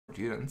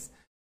didn't.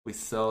 We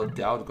saw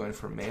Dowd going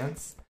for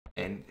Mans,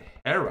 and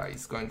Hera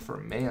is going for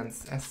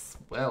Mans as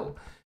well.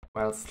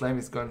 While Slam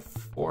is going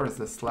for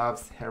the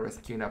Slavs, Hera is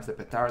queuing up the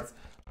petards.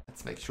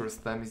 Let's make sure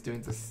Slam is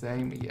doing the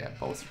same. Yeah,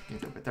 both are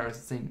queuing up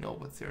petards. They know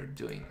what they're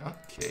doing.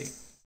 Okay.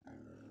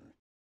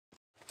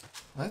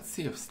 Let's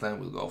see if Slam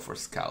will go for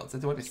scouts.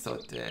 That's what I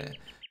thought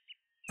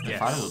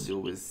Stefan will do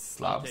with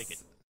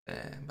Slavs,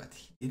 but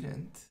he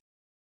didn't.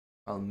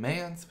 While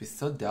Mayans, we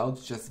saw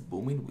Dowd just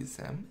booming with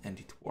them, and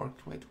it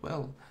worked quite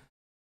well.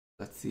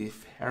 Let's see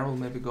if Hera will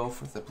maybe go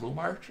for the blue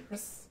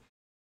marchers.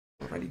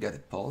 Already got a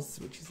pulse,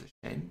 which is a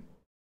shame.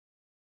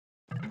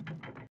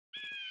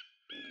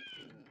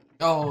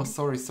 Oh,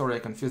 sorry, I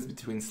confused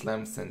between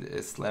Slam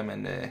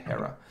and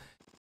Hera.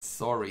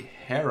 Sorry,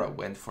 Hera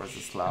went for the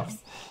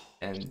Slavs,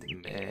 and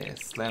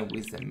Slam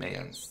with the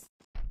Mayans.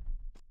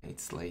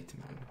 It's late,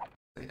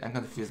 man. I'm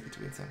confused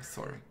between them,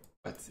 sorry,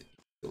 but it's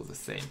still the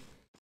same.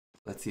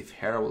 Let's see if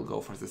Hera will go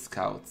for the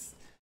scouts,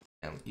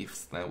 and if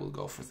Slam will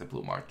go for the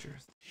blue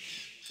marchers.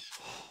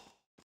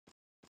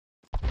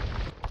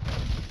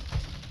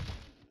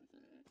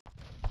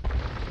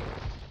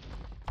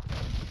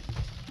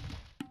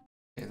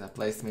 Okay, the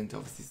placement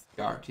of this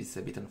guard is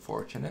a bit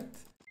unfortunate,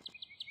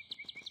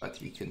 but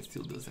we can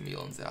still do the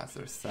meal on the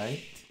other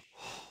side.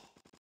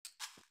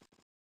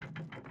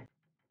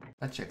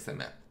 Let's check the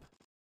map.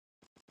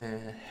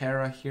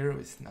 Hera here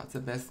is not the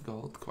best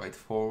gold, quite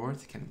forward,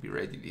 can be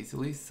raided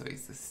easily, so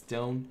it's a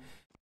stone.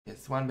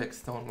 Yes, 1 bag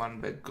stone,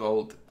 1 bag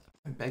gold,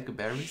 a bag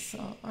berries,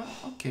 so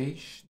okay,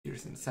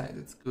 deers inside,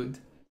 that's good.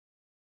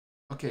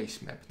 Okay,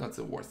 map, not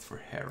the worst for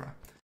Hera.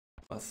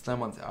 While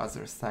Slam on the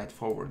other side,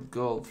 forward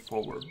gold,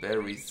 forward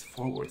berries,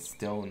 forward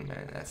stone,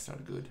 man, that's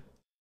not good.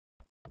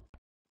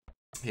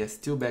 He has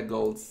 2 bag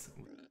golds,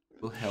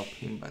 will help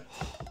him, but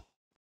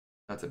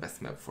not the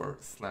best map for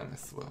Slam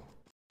as well.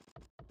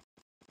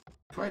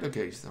 Quite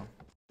okay, though.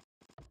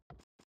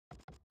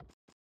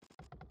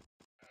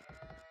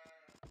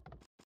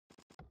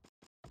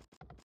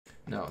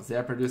 No, they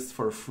are produced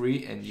for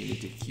free and you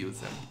need to queue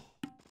them.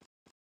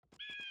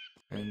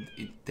 And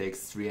it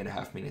takes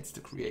 3.5 minutes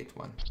to create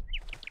one.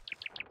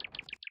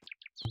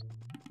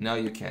 No,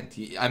 you can't.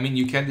 I mean,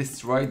 you can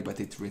destroy it, but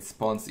it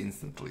respawns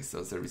instantly,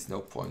 so there is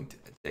no point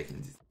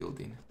taking this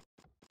building.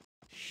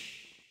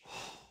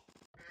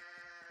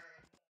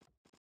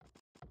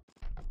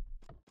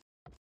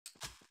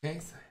 Okay,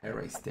 so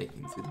Hera is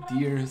taking the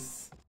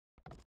deers.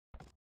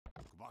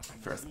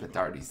 First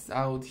petard is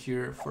out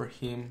here for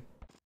him.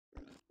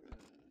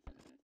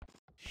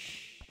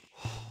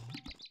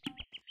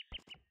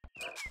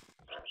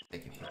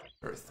 Taking his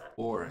first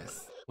boar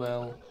as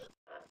well.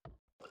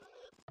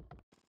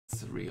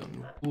 3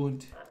 on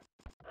wood.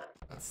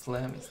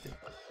 Slam is taking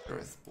the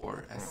first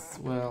boar as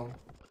well.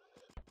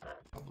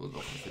 We'll go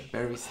for the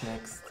berries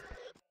next.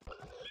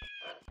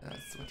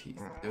 That's what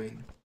he's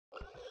doing.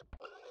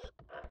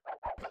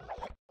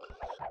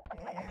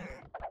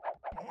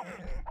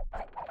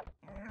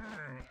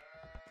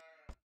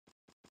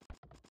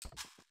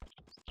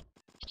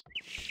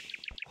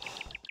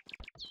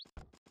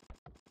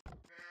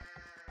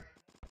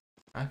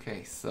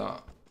 Okay,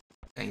 so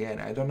again,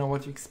 I don't know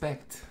what you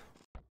expect.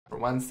 For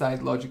one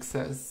side, logic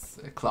says,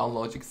 clown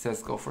logic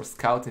says go for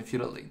scout and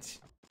feudal age.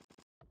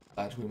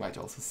 But we might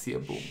also see a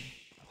boom.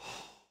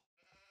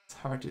 It's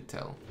hard to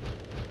tell.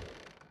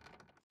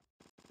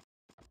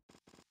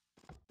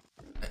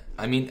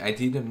 I mean, I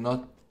did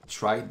not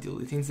try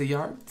deleting the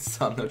yard,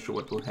 so I'm not sure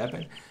what will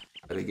happen.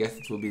 But I guess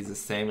it will be the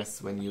same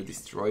as when you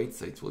destroy it,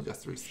 so it will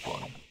just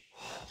respawn.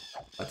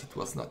 But it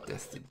was not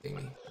tested by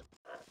me.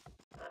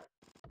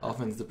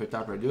 Often is the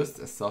petard produced,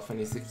 as often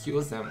as you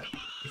queue them.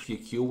 If you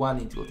queue one,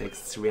 it will take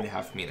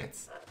 3.5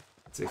 minutes.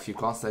 So if you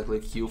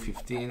constantly queue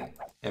 15,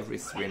 every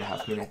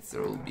 3.5 minutes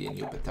there will be a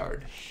new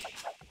petard.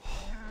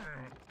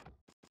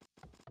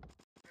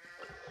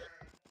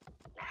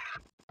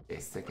 Okay,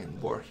 second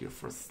boar here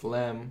for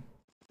Slam.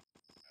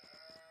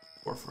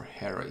 Boar for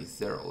Hera is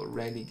there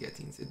already,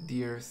 getting the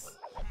deers.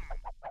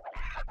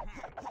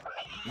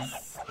 Is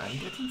Slam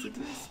getting the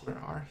deers? Where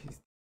are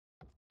his?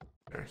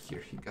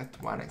 Here he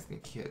got 1, I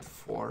think he had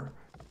 4.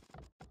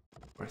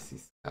 Where's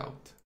his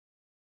scout?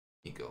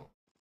 Eagle,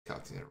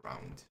 scouting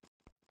around.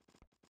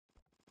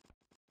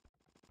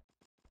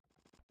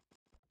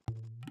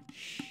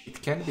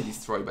 It can't be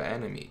destroyed by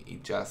enemy,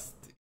 it just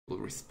will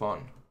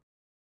respawn.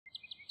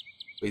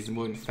 He's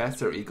moving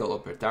faster, Eagle or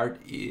Petard.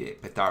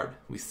 Petard.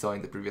 We saw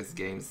in the previous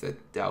games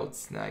that Dowd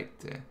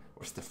sniped,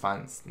 or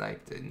Stefan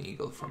sniped an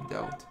Eagle from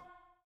Dowd.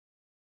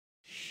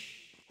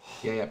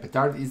 Yeah,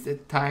 Petard is a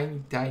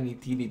tiny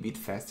teeny bit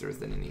faster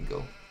than an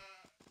Eagle.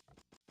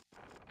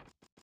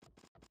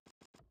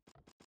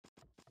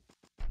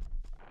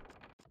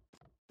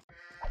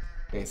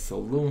 Okay, so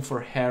Loom for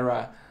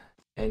Hera,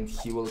 and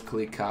he will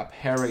click up.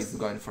 Hera is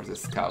going for the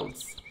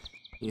scouts.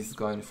 He's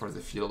going for the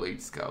feudal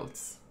age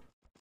scouts.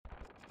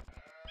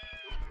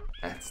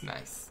 That's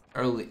nice.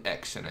 Early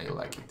action, I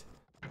like it.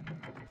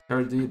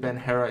 Or do you ban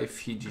Hera if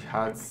he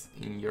jihads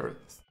in your...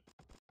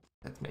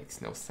 That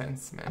makes no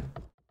sense, man.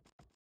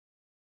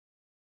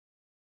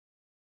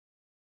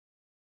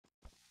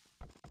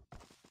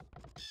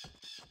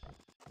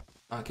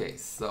 Okay,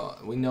 so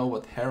we know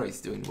what Hera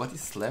is doing. What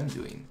is Slam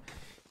doing?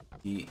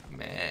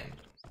 Man,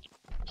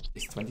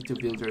 it's 22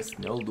 builders,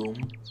 no loom.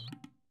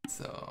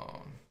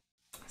 So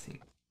I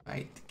think it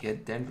might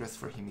get dangerous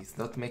for him. He's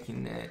not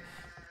making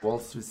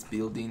walls with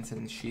buildings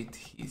and shit.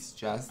 He's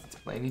just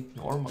playing it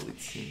normal, it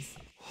seems.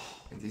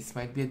 And this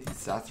might be a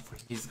disaster for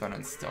him. He's gone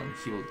on stone.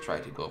 He will try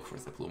to go for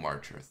the blue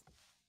marchers.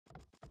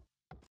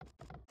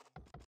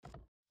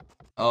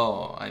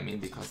 Oh, I mean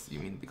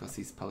because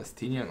he's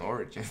Palestinian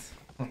origin.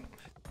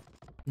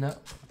 No,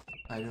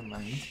 I don't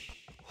mind.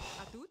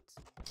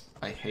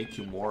 I hate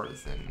you more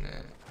than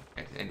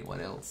anyone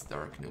else,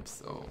 Dark Noob,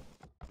 so...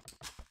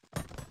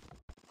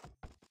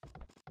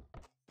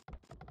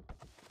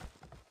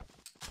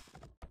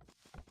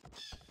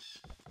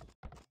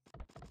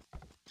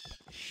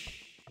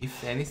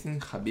 If anything,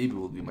 Habibi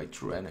will be my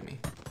true enemy.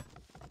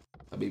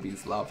 Habibi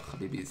is love,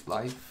 Habibi is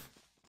life.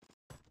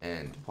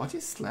 And what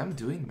is Slam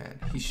doing, man?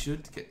 He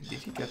should get...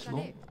 Did he get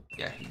Loom?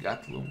 Yeah, he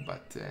got Loom,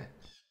 but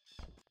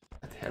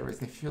Hera is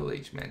in Fuel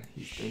Age, man.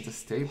 He's going to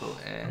stable,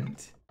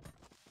 and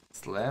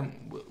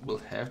Slam will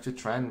have to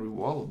try and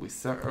revolve. We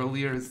saw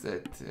earlier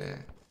that...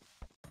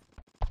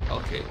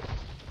 Okay.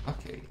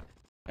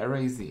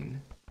 Hera is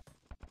in.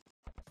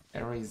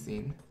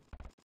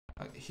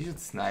 He should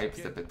snipe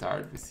the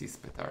petard with his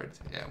petard.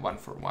 Yeah, 1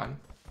 for 1.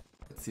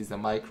 Let's see the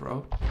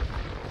micro.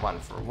 1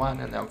 for 1,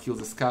 and now kill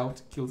the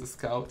scout.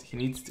 He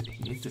needs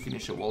to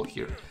finish a wall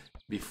here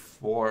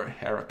before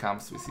Hera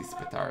comes with his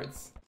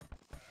petards.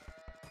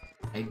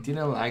 I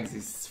didn't like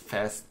this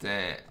fast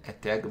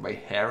attack by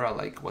Hera.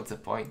 Like, what's the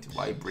point?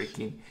 Why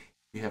breaking?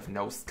 You have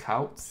no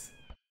scouts.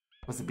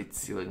 It was a bit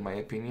silly in my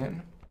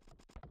opinion.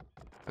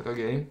 But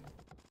okay.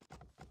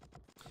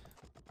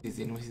 He's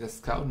in with the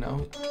scout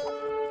now.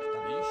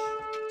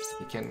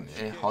 He can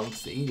hunt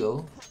the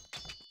eagle.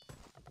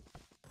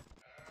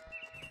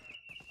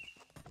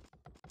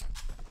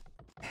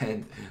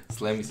 And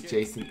Slam is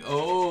chasing.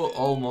 Oh,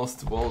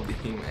 almost walled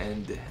him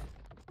and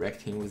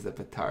wrecked him with the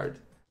petard.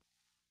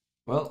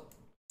 Well,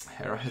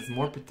 Hera has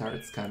more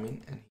petards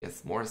coming and he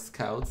has more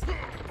scouts.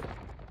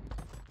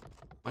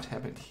 What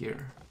happened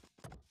here?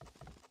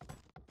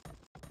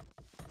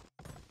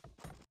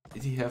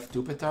 Did he have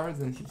 2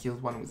 petards and he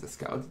killed one with a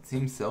scout? It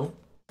seems so.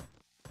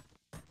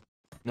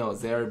 No,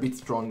 they are a bit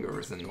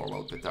stronger than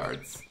normal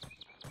petards.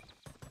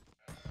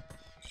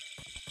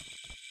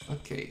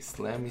 Okay,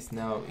 Slam is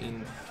now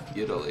in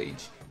Feudal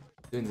Age.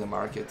 Doing the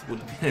market would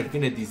have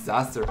been a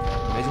disaster.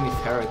 Imagine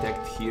if Hera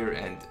attacked here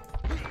and...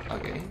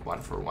 Okay,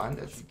 1 for 1,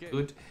 that's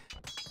good.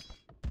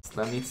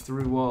 Slam needs to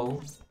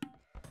rewall.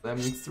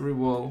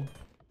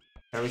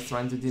 Hera is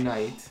trying to deny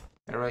it.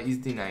 Hera is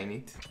denying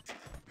it.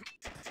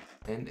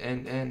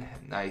 And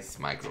nice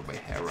micro by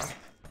Hera.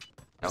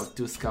 Now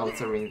 2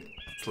 scouts are in.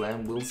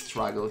 Slam will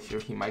struggle here.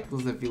 He might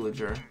lose a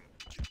villager.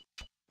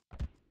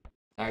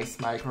 Nice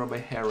micro by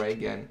Hera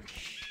again.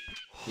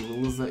 He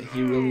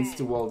really needs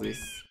to wall this.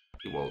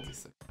 He walled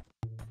this.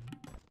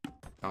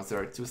 Now there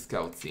are 2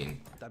 scouts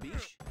in.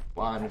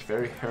 One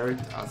very hurt,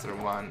 other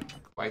one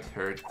quite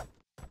hurt.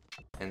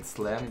 And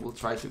Slam will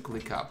try to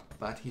click up,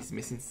 but he's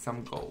missing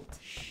some gold.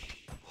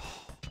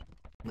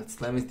 But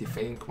Slam is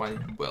defending quite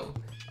well.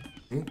 I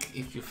think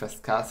if you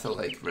fast castle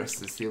like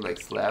versus you like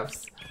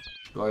Slavs,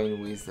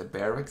 going with the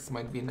barracks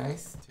might be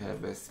nice to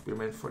have a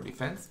spearman for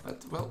defense,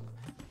 but well,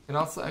 you can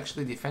also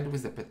actually defend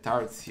with the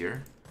petards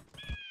here.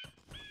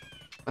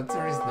 But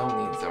there is no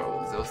need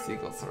though, those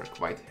eagles are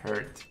quite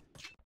hurt.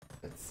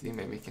 Let's see,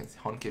 maybe he can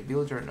honk a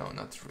villager? No,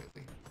 not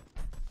really.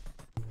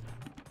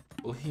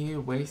 Will he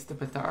waste the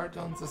petard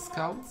on the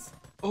scouts?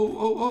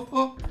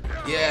 Oh!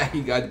 Yeah,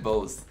 he got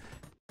both.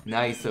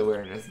 Nice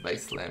awareness by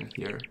Slam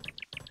here.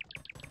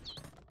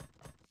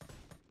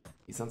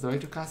 He's on the way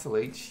to Castle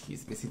Age.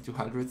 He's missing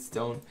 200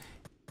 stone.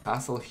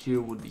 Castle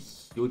here would be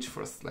huge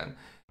for Slam.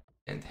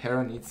 And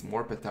Hera needs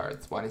more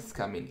petards. One is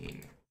coming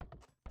in.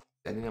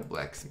 Then in a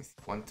blacksmith.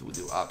 Want to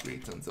do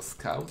upgrades on the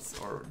scouts,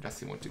 or does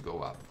he want to go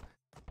up?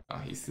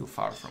 He's still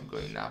far from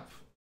going up.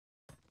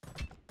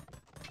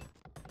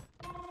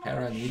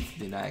 Hera needs to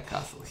deny a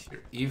castle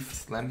here. If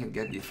Slam can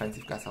get the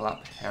defensive castle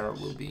up, Hera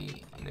will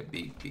be in a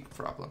big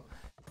problem.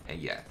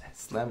 And yeah,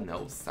 Slam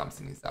knows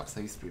something is up,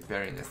 so he's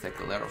preparing a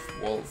second layer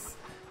of walls.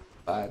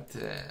 But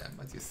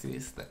you see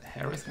that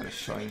Hera is kind of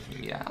showing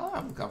him, yeah,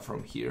 I'll come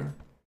from here.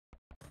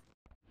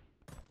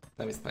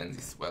 Slam is playing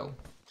this well.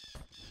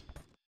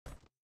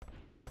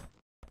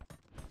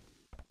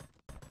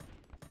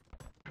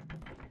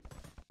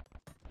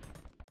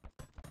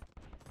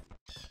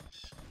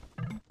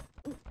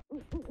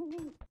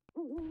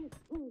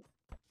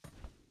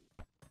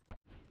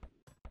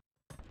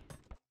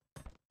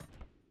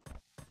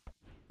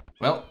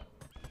 Well,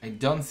 I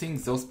don't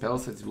think those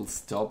palisades will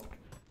stop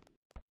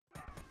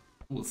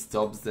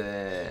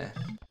the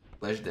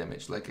flash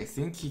damage. Like, I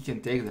think he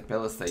can take the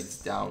palisades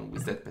down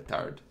with that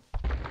petard.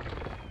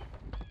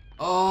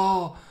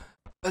 Oh,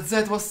 but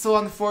that was so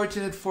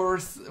unfortunate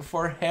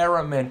for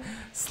Hera, man.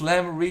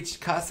 Slam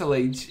reached Castle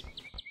Age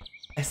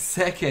a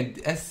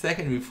second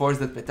before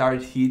that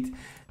petard hit,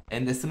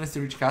 and as soon as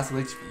you reach Castle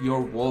Age,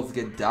 your walls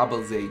get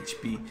double the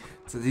HP.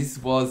 So this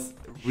was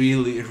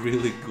really,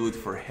 really good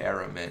for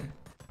Hera, man.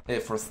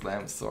 For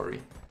Slam,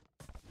 sorry.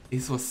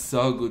 This was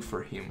so good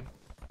for him.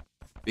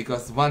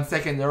 Because 1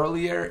 second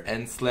earlier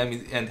and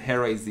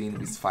Hera is in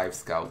with 5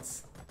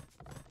 scouts.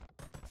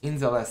 In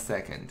the last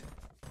second.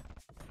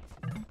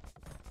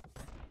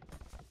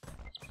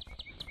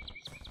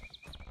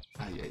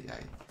 Ay.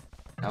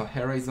 Now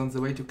Hera is on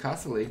the way to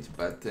Castle Age,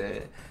 but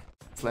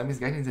Slam is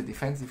getting the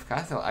defensive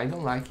castle. I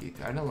don't like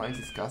it. I don't like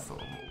this castle.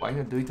 Why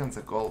not do it on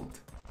the gold?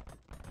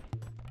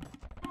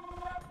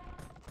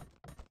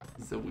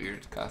 It's a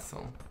weird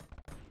castle.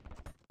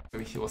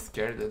 Maybe he was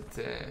scared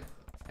that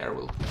Hera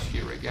will push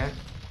here again.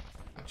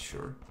 Not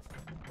sure.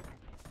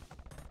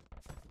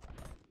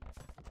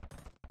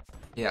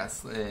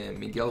 Yes,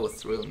 Miguel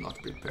was really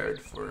not prepared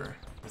for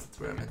this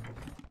tournament.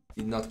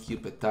 Did not queue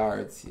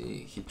petards.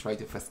 He tried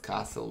to fast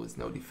castle with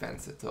no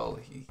defense at all.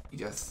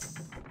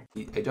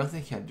 I don't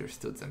think he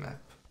understood the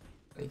map.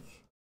 Like,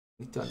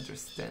 you need to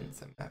understand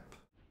the map.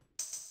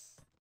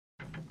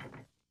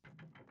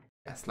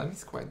 Yeah, Slam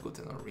is quite good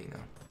in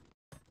arena.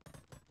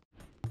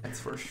 That's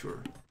for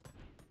sure.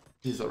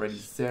 He's already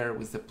there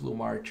with the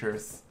plume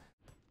archers.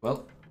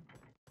 Well,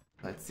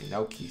 let's see,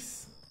 now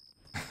Kiss.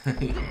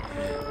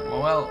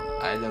 Well,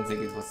 I don't think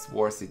it was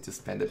worth it to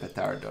spend a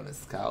petard on a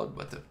scout,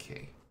 but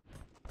okay.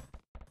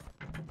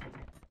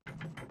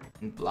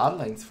 And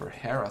Bloodlines for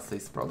Hera, so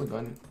he's probably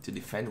going to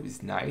defend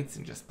with knights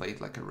and just play it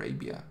like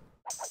Arabia.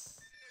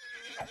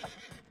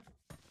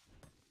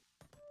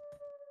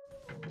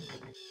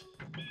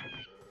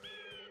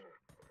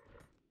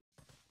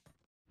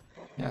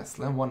 Yeah,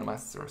 Slam won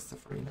Masters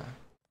of Arena.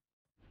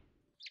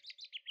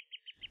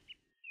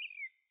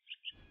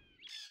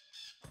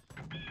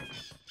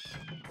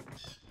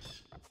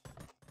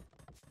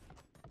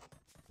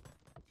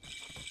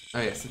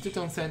 Oh yeah, so 2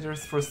 town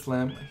centers for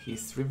Slam,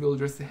 he's 3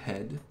 villagers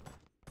ahead.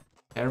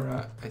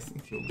 Hera, I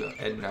think he'll go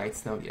add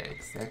knights now, yeah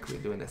exactly,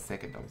 doing a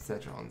second town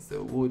center on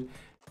the wood.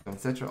 Town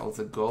center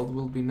also gold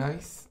will be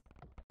nice.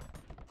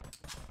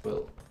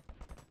 Well,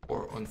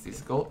 or on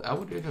this gold, I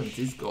would do it on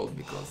this gold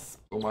because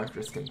plume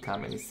archers can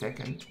come any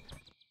second.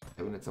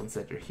 Having a town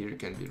center here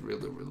can be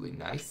really, really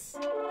nice.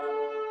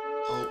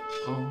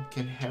 Oh,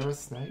 can Hera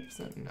snipe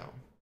them? No.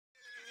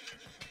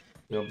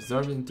 You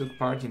observed and took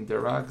part in the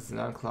rugs,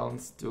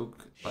 non-clowns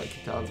took like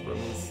towns from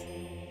his.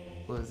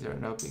 Plus they are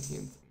now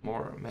picking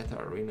more meta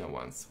arena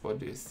ones. What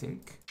do you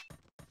think?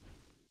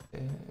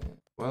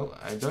 Well,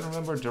 I don't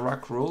remember the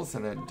rock rules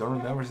and I don't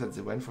remember that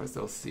they went for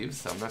those thieves,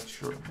 so I'm not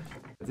sure.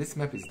 But this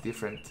map is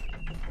different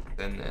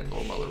than a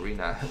normal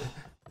arena.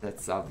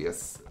 That's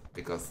obvious,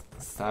 because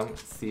some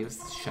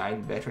thieves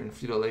shine better in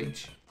Feudal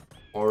Age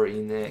or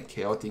in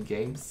chaotic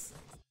games.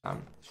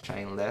 Some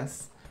shine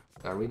less.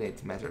 The arena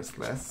it matters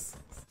less.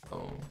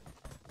 So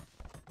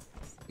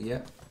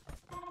yeah.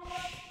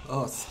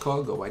 Oh,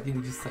 Skogo, why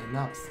didn't you sign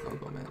up,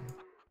 Skogo, man?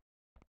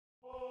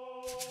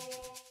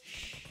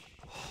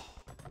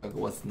 Skogo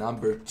was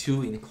number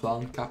 2 in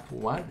Clown Cup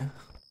 1.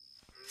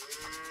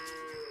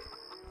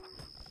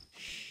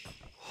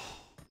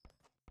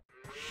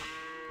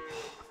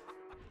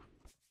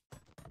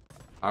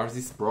 Are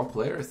these pro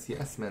players?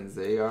 Yes, man,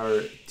 they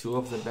are 2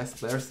 of the best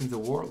players in the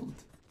world.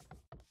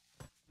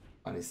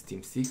 One is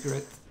Team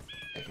Secret,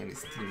 second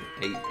is Team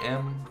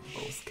AM,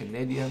 both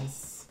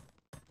Canadians.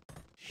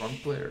 Strong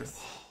players.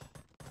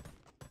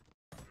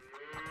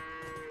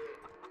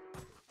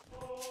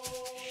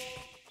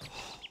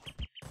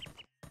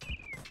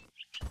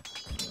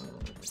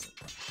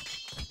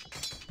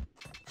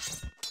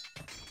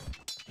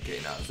 Okay,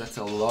 now that's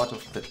a lot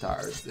of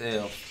petards,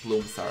 of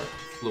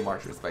plume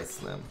archers by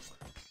Slam.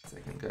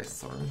 Second guys,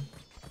 sorry.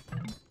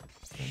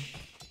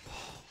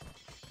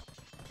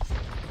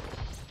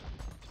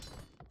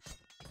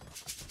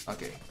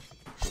 Okay,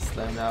 so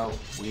Slam now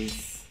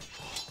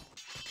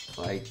with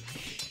like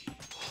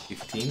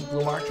 15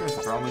 plume archers.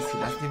 I promise he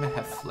doesn't even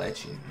have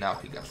fletching. Now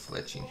he got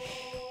fletching.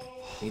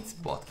 Needs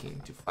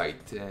Botkin to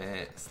fight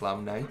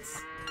Slam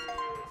Knights.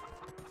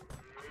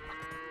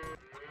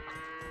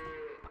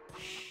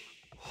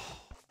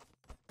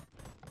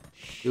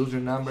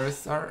 Villager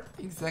numbers are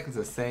exactly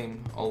the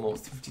same,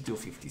 almost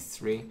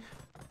 52-53.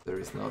 There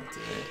is not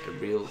a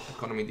real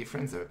economy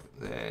difference.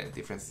 The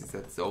difference is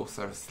that those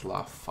are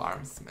Slav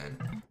farms,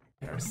 man.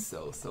 They are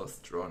so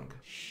strong.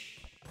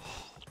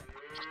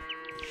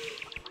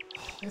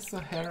 I saw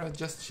Hera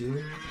just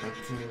chilling, but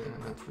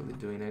not really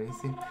doing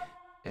anything.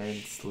 And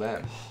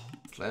Slam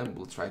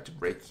will try to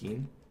break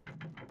in.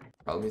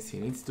 Problem is he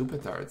needs 2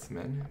 petards,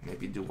 man.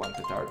 Maybe do 1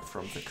 petard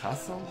from the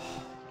castle.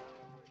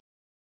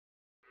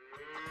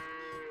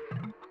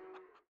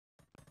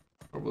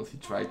 Or will he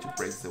try to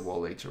break the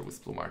wall later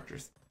with plume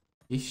archers?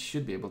 He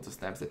should be able to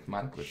snap that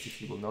monk, let's see if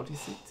he will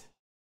notice it.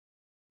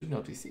 Should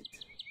notice it.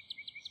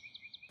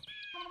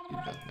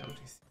 Did not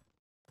notice.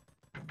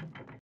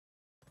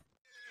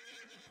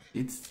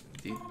 Did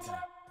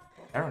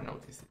Hera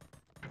notice it?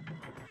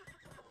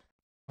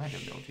 Might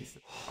have noticed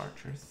the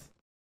archers.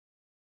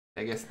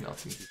 I guess not,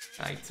 since his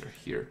knights are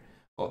here.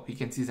 Oh, he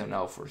can see them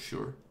now for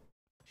sure.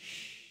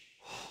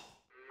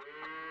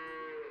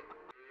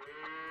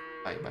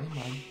 Bye bye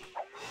man.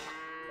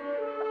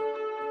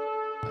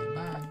 Bye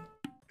bye.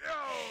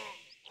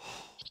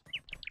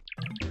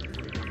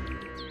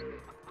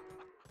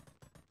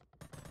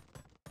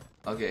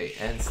 Okay,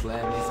 and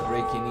Slam is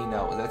breaking in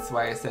now. That's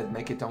why I said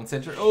make it down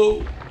center.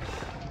 Oh!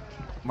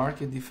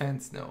 Market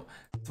defense, no.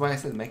 That's why I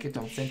said make it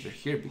down center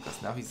here,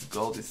 because now his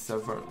gold is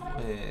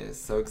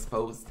so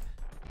exposed.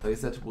 So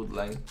he's at wood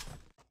line.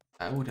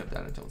 I would have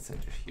done it on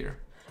center here.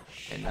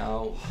 And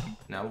now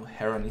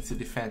Hera needs to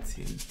defend.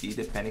 He did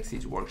a Panic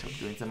Siege workshop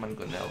doing the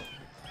Mangonel.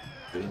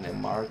 Doing a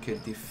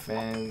market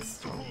defense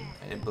from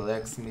a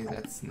blacksmith,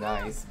 that's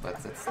nice, but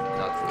that's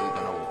not really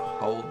gonna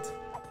hold.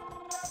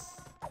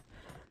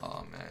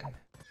 Oh man.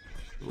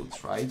 He will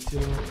try to.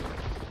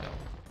 No,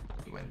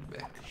 he went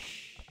back.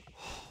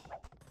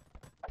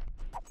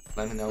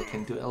 Slam now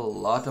can do a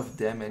lot of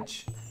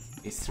damage.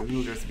 He's 3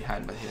 villagers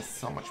behind, but he has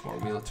so much more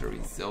military.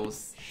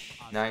 Those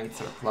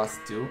knights are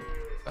 +2,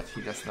 but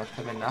he does not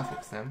have enough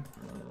of them.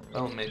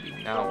 Well, maybe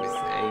now with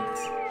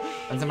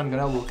 8. When the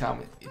Mangonel will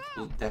come, it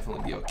will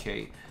definitely be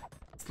okay.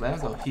 Slam,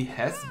 though, he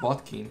has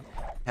Botkin,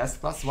 has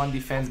 +1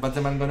 defense, but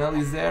the Mangonel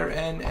is there,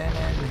 and he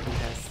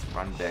has to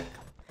run back.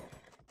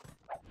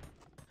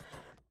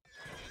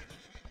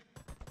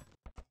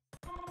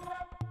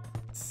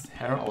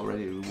 Hera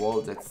already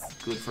rewalled, that's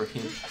good for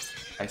him.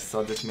 I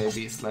thought that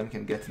maybe Slam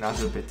can get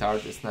another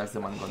petard to snipe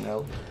the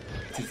Mangonel.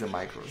 It is a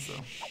micro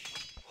though.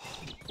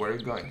 Where are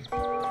you going?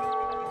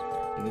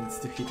 He needs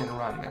to hit and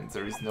run, man.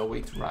 There is no way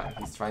to run.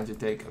 He's trying to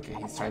take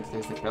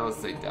the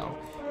palisade down.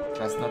 He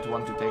does not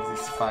want to take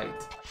this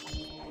fight.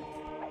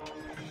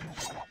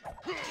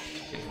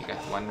 Okay, he got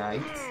 1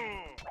 knight.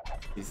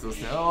 He's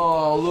losing.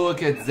 Oh,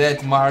 look at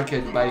that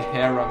market by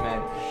Hera,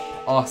 man.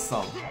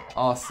 Awesome.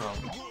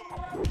 Awesome.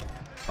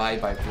 Bye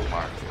bye Blue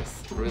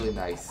Markers. Really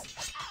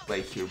nice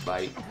play here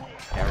by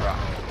Hera.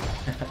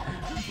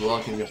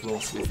 Blocking the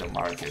plumes with the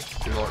market.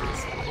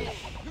 Glorious play.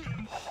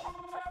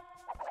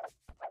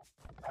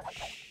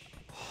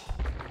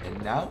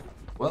 And now,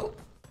 well,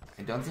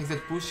 I don't think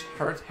that push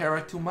hurt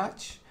Hera too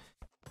much.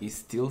 He's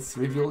still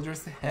 3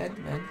 villagers ahead,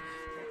 man.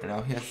 And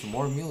now he has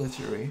more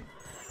military.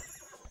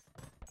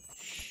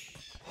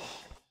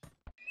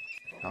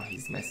 Now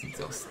he's messing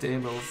those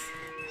stables.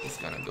 He's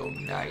gonna go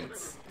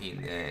knights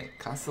in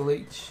Castle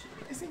Age.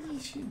 I think he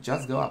should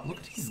just go up. Look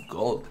at his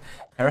gold.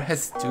 Hera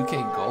has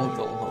 2k gold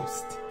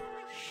almost.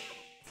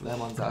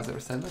 Slam on the other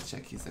side. Let's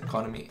check his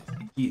economy.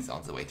 He's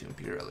on the way to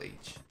Imperial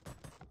Age.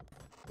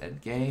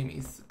 That game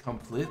is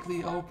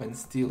completely open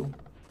still.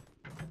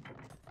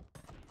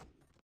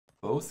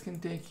 Both can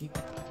take it.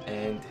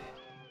 And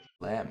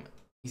Slam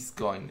is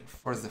going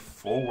for the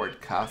forward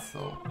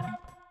castle.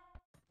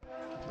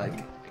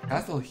 Like, a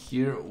castle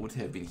here would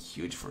have been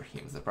huge for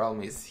him. The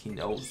problem is he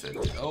knows that...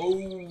 Oh!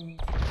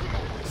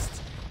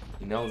 Almost.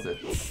 He knows that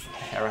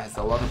Hera has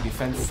a lot of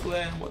defense.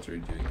 Slam, what are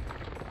you doing?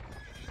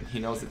 And he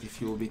knows that if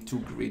he will be too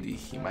greedy,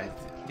 he might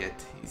get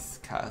his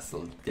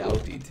castle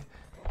doubted.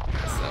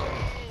 So,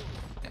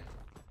 yeah.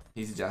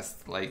 He's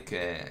just like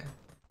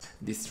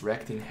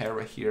distracting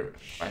Hera here,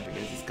 trying to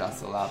get his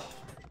castle up.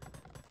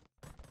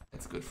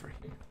 That's good for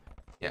him.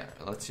 Yeah,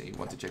 let's say you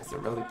want to check the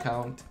rally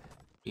count.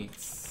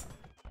 It's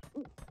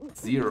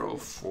 0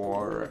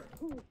 for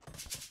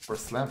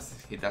Slams.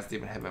 He doesn't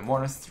even have a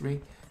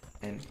monastery,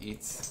 and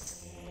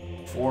it's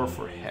 4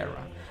 for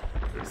Hera.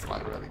 There's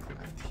 1 relic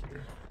left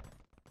here.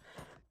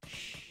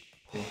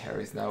 Okay,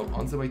 Hera is now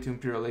on the way to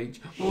Imperial Age.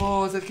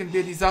 Oh, that can be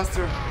a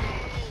disaster!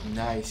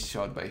 Nice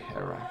shot by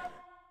Hera.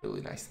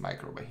 Really nice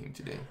micro by him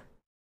today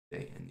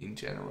and in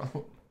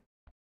general.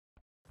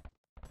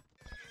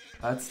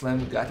 But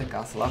Slam got a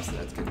castle up, so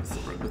that's gonna be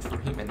super good for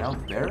him. And now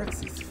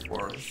Barracks is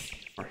for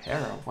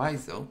Hera. Why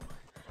though?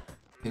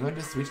 He want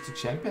to switch to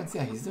champions?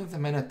 Yeah, he's doing the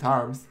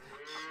man-at-arms.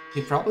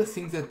 He probably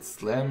thinks that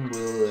Slam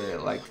will,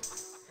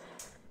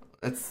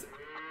 let's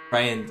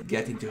try and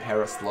get into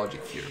Hera's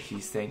logic here.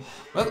 He's saying,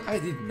 well, I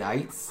did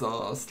knights,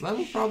 so Slam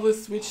will probably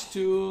switch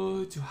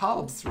to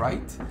halbs,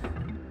 right?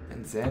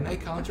 And then I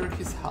counter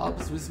his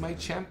halbs with my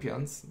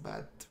champions,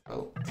 but,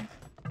 well,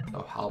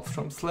 no halbs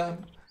from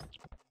Slam.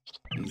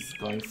 He's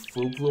going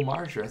full blue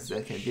marchers.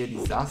 That can be a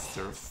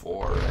disaster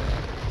for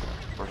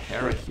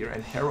Hera here.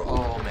 And Hera,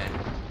 oh man,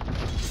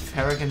 if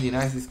Hera can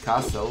deny this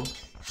castle,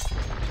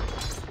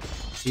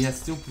 he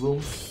has 2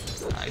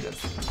 plumes. I don't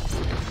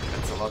think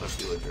that's a lot of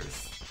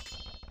villagers.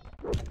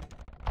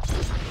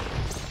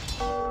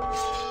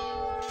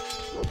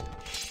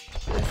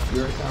 That's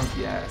your account,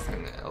 yes,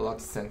 and a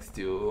lot thanks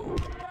to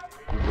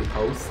the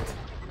host.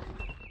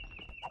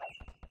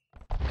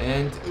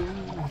 And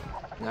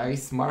ooh,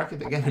 nice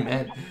market again,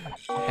 man.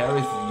 Hera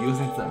is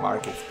using the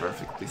markets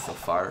perfectly so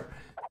far.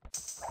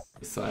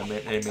 We saw an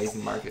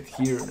amazing market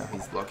here. Now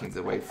he's blocking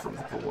the way from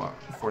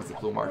the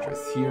blue marchers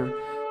here.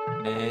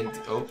 And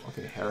oh,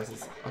 okay, Hera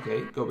says,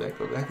 okay, go back.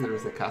 There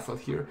is a castle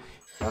here.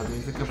 Now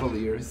doing the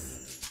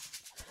Cavaliers.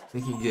 I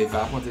think he gave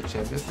up on the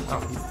champions. No,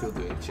 he's still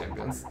doing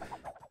champions.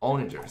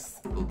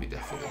 Onagers will be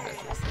definitely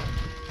better.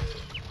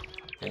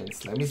 And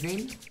Slam is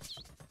in.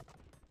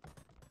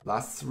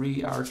 Last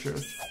 3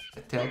 archers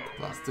attack,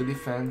 +2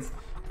 defense.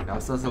 Now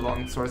sells a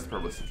long source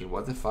purple thinking,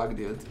 what the fuck,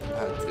 dude?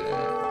 But he's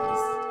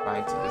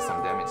trying to do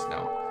some damage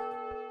now.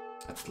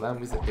 But Slam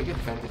with a big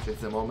advantage at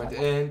the moment,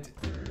 and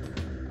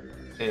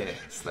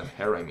Slam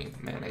Hera, I mean,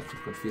 man, I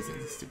keep confusing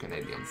these two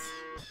Canadians.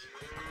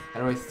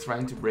 Hera is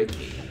trying to break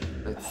me.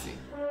 Let's see.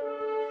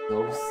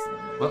 Those,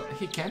 well,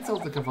 he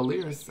cancelled the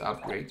Cavaliers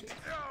upgrade.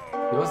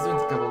 He was doing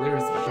the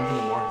Cavaliers, but not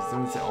anymore. He's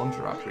doing the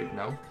Onger upgrade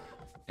now.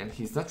 And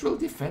he's not really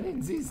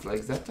defending this,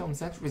 like that Town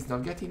Center is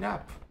not getting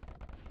up.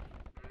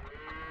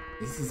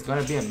 This is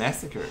gonna be a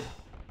massacre.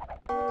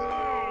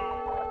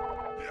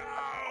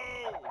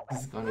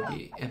 This is gonna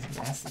be a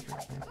massacre,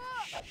 man.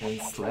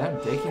 And Slam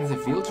taking the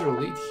villager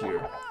lead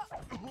here.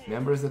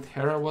 Remember that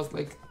Hera was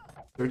like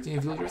 13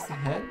 villagers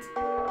ahead?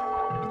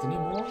 Not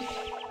anymore.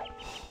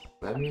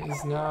 Slam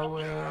is now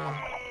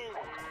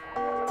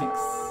 6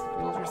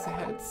 villagers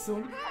ahead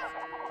soon.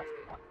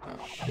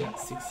 Yeah,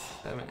 6,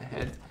 7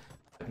 ahead.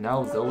 But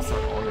now those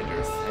are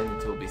onagers,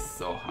 and it will be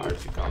so hard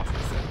to counter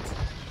that.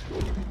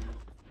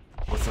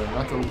 Also,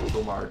 not all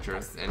blue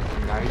marchers, and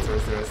knights are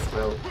there as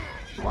well.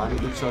 One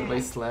good shot by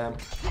Slam,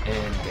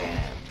 and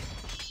damn,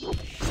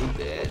 too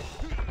dead.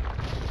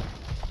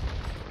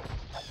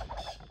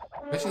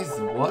 Question is,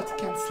 what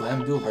can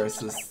Slam do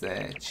versus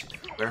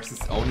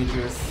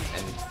onagers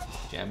and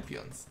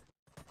champions?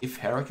 If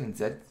Hera can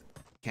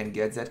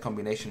get that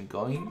combination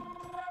going,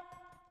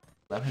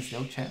 Slam has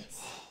no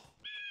chance.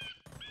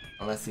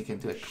 Unless he can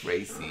do a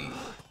crazy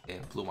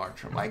blue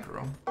marcher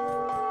micro.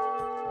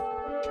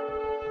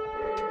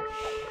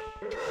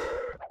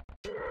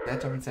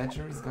 That Town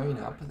Center is going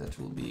up. That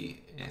will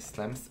be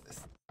Slam's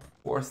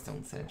 4th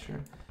Town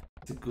Center.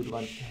 It's a good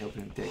one to help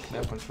him take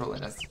map control,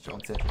 and that's the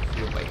Town Center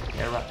here by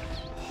Hera.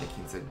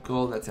 Taking the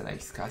goal. That's a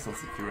nice castle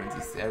securing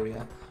this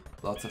area.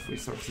 Lots of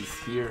resources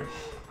here.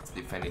 It's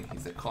defending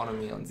his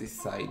economy on this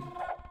side.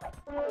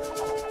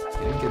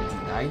 Can he get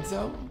denied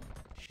though?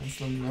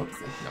 Slam knows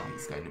that. No,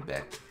 he's going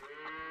back.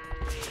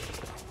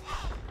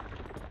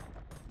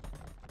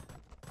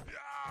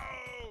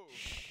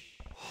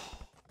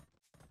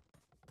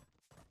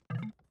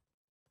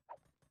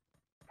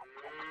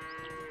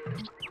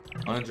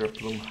 Under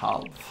Plume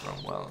half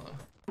from, well,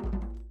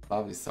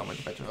 Love is so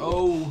much better.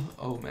 Oh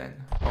man,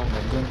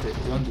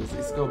 don't do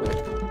this. Go back.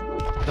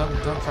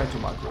 Don't try to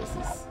macro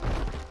this.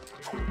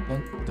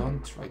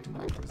 Don't try to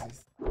macro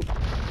this.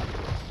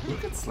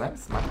 Look at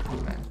Slam's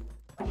macro, man.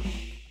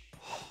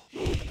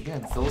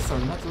 Again, those are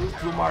not really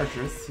Plume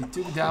archers. He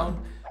took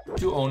down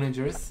 2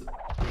 onagers,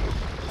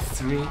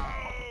 3,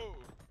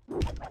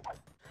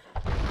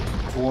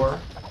 4,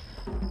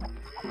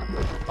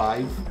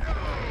 5.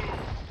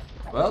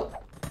 Well,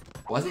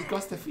 was it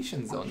cost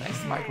efficient though?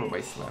 Nice micro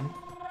by Slam.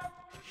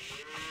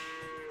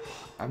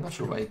 I'm not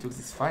sure why he took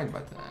this fight,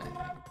 but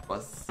it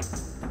was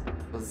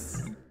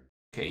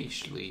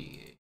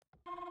occasionally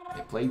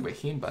played by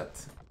him,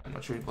 but I'm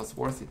not sure it was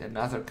worth it.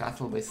 Another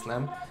castle by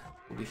Slam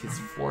will be his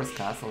 4th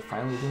castle,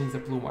 finally doing the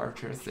Plume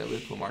Archers, the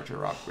Elite Plume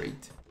Archer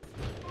upgrade.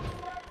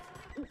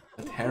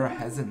 But Hera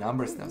has the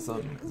numbers now,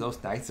 so those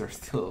knights are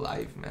still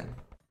alive, man.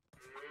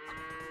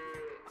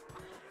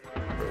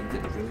 Bring the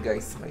drink,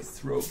 guys, my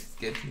throat is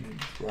getting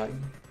dry.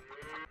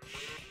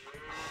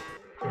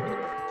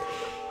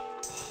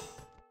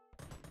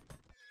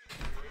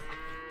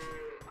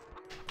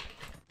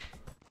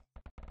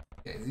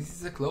 Yeah, this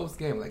is a close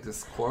game, like the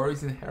score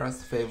is in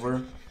Hera's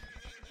favor,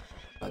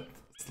 but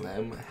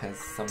Slam has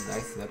some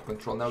nice map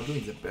control now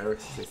doing the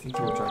barracks. I think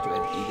he will try to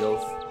add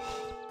eagles.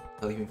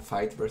 He'll even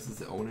fight versus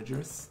the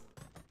onagers.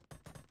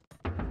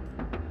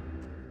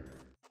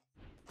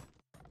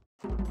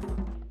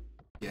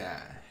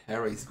 Yeah,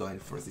 Hera is going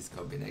for this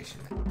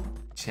combination.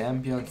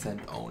 Champions and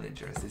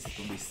onagers. This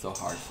will be so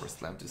hard for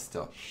Slam to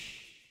stop.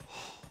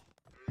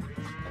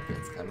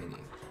 Champions coming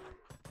in.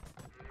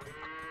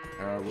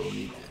 Hera will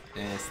need,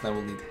 Slam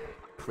will need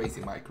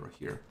crazy micro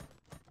here.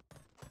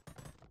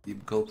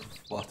 Deep gulp of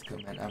vodka,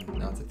 man. I'm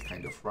not that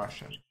kind of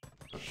Russian.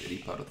 Not really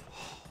part of.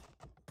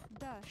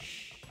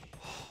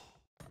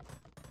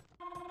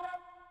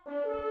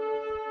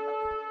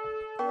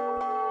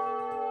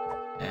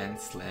 And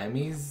Slam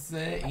is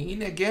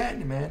in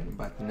again, man.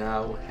 But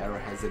now Hera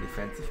has a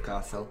defensive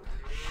castle.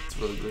 It's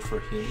really good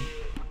for him.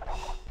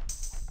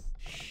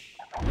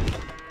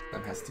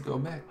 Slam has to go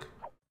back.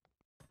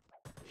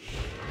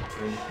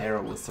 And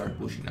Hera will start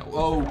pushing now.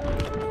 Oh!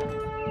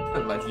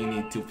 But you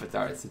need 2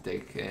 petards to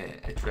take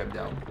a trap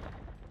down.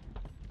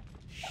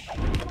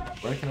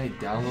 Where can I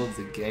download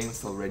the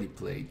games already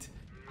played?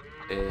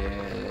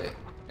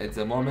 At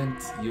the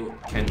moment you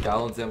can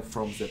download them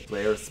from the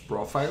player's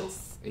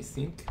profiles, I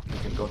think. You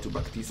can go to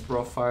Bhakti's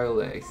profile,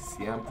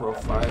 XCM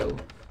profile,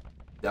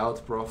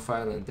 Doubt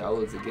profile and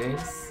download the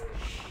games.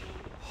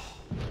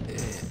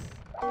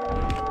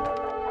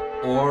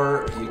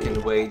 Or you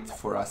can wait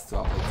for us to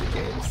upload the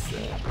games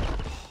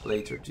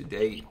later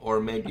today, or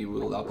maybe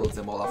we'll upload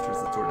them all after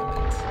the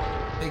tournament.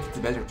 I think it's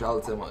better to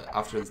upload them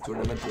after the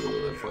tournament.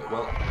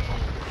 Well,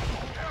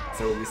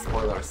 there will be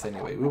spoilers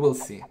anyway. We will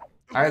see.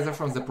 Either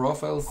from the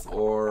profiles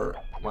or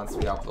once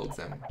we upload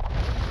them.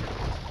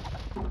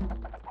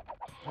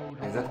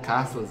 And that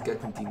castle is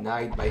getting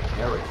denied by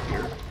Hera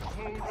here.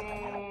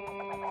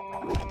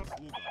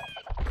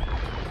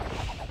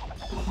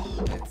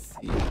 Let's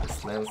see,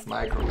 Slam's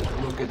micro.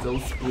 Look at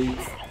those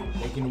splits.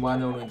 Taking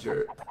one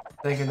onager,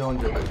 second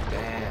onager, but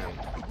bam.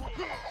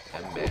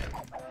 And bam.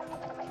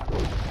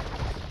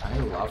 I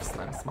love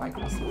Slam's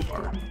micro so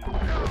far.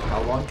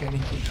 How long can he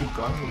keep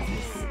going with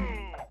this?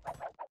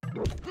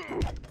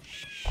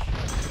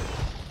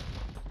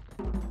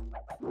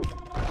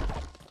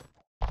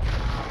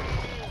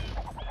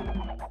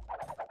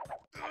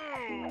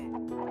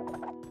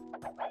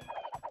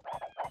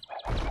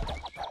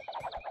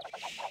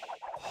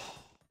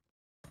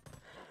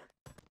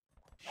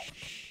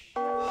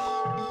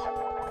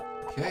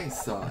 Okay,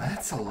 so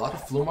that's a lot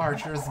of Flume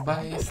Archers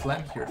by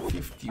Slam here,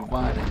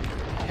 51, and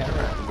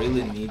Hera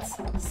really needs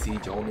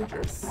siege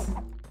onagers.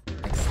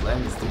 Like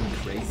Slam is doing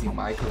crazy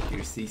micro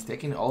here, see, he's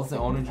taking all the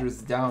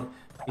onagers down,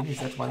 finish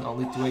that one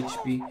only 2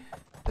 HP,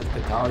 that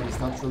petard is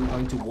not really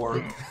going to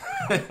work.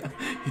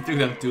 He took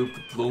down 2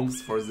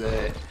 plumes for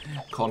the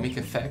comic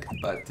effect,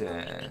 but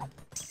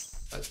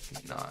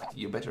no,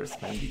 you better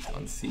spend it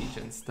on siege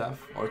and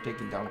stuff, or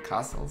taking down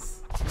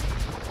castles.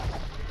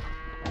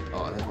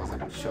 Oh, that was a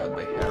good shot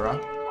by Hera.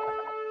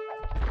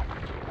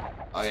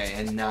 Oh yeah,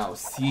 and now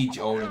Siege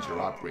Onager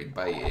upgrade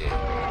by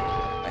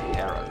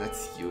Hera.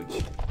 That's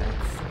huge.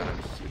 That's gonna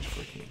be huge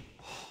for him.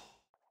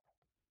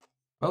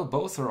 Well,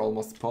 both are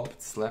almost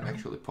popped. Slam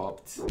actually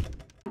popped. See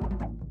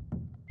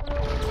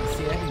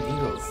any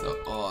needles?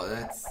 Oh,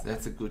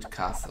 that's a good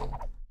castle.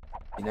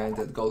 Denying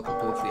that goal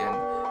completely, and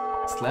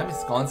Slam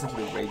is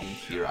constantly raiding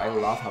here. I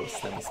love how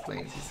Slam is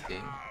playing this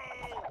game.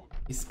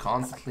 He's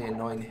constantly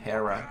annoying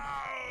Hera.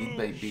 Bit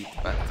by bit,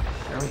 but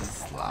Hera is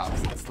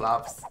Slavs, and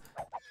Slavs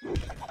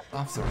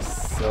are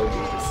so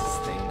good to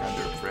sustain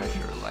under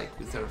pressure, like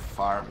with their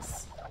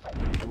farms.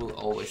 They will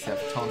always have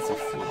tons of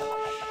food.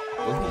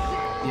 Will he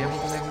be able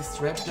to let this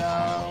trap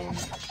down?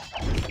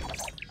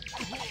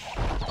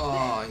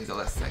 Oh, in the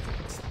last second,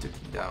 took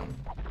him down.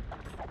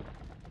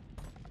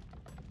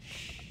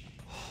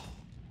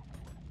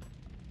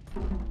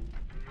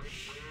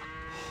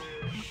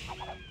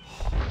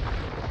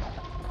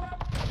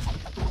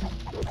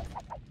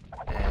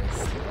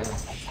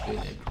 Been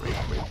a great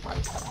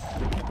fight,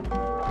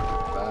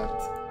 but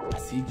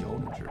siege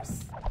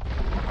onagers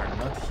are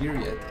not here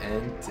yet,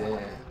 and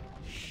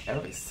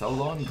Hera is so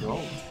low on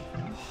gold.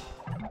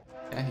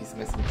 Yeah, he's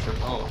missing trap.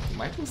 Oh, he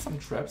might do some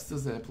traps to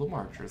the Plume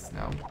Archers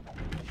now.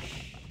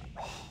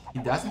 He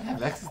doesn't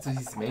have access to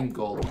his main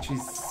gold, which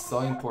is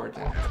so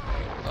important.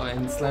 Oh,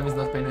 and Slam is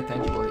not paying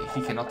attention.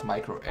 He cannot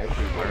micro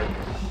everywhere.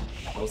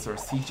 Those are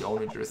siege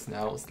onagers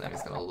now. Slam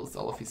is gonna lose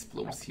all of his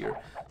plumes here.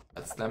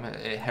 But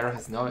Hera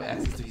has no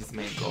access to his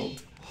main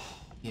gold.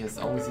 He has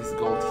always his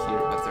gold here,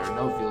 but there are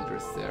no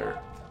villagers there.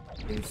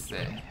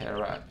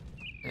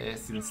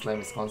 Since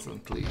Slam is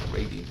constantly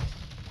raiding.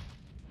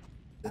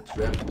 The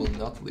trap will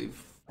not live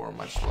for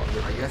much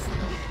longer. I guess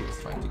he was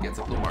trying to get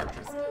the Plume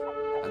Archers.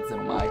 But the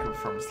micro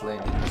from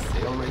Slam, did you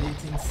say already?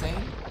 It's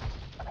insane.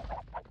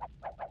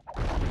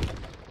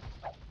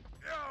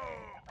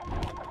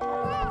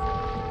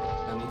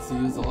 I need to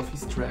use all of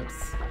his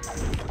traps.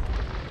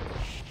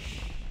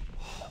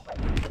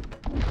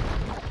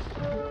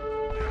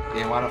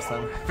 Game 1 of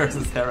Slam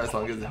versus Hera, as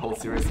long as the whole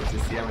series of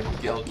CCM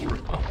and Gil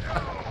through.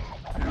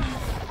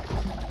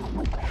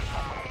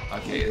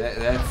 Okay,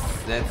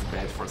 that's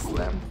bad for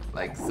Slam.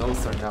 Like,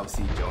 those are now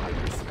siege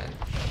onagers, man.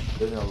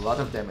 Doing a lot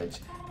of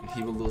damage, and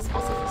he will lose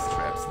most of his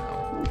traps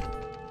now.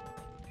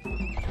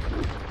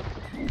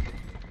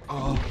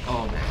 Oh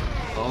man.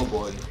 Oh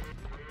boy.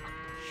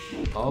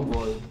 Oh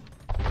boy.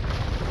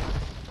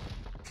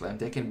 Slam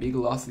taking big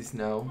losses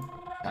now.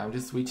 Time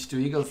to switch to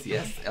Eagles.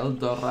 Yes, El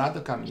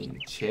Dorado coming in.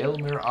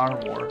 Chalmer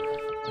armor.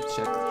 Let's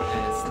check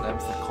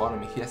Slam's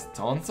economy. He has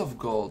tons of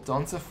gold,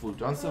 tons of food,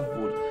 tons of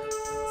wood.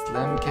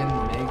 Slam can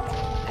make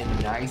a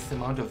nice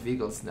amount of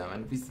Eagles now,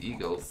 and with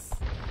Eagles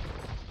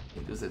he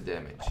can do the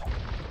damage.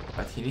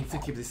 But he needs to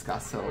keep this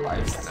castle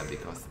alive, Slam,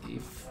 because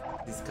if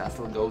this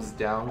castle goes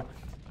down,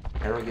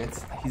 Hera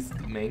gets his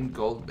main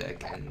gold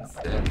back, and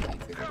then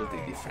it's a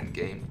completely different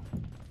game.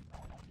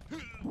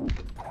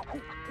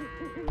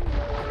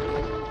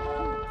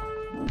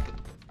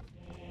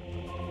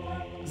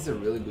 This is a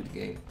really good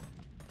game.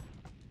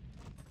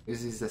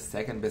 This is the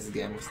second best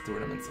game of this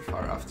tournament so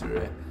far,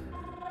 after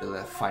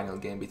the final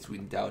game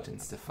between Doubt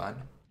and Stefan.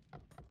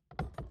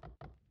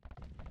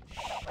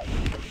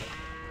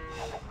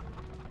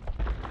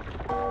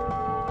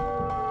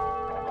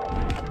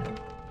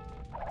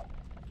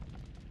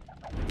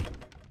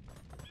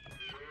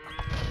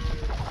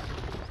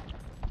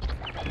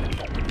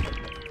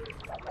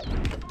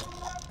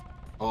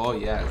 Oh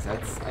yeah,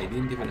 I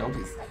didn't even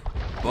notice.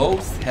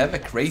 Both have a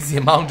crazy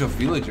amount of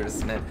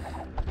villagers, man.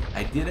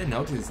 I didn't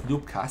notice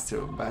Noob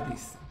Caster,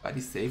 body's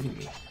saving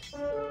me.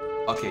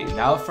 Okay,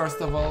 now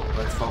first of all,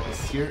 let's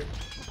focus here.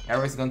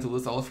 Hera is going to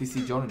lose all of his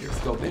siege onagers.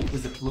 Go back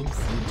with the plumes.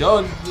 You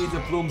don't need the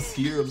plumes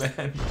here,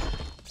 man.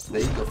 The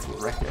Eagles will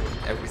wreck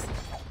everything.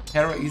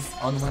 Hera is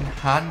on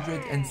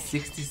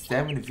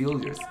 167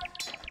 villagers.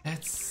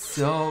 That's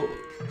so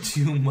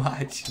too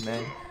much,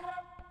 man.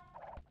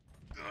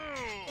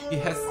 He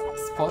has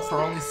spot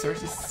for only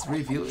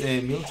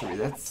 33 military.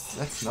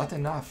 That's not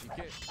enough.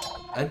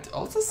 And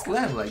also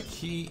Slam, like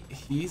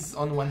he's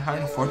on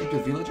 142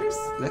 villagers.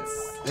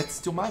 That's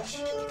too much.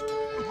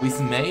 With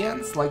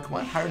Mayans, like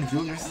 100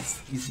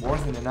 villagers is more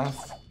than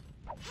enough.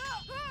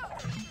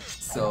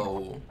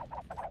 So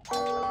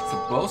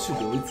both should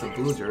delete some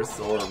villagers,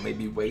 or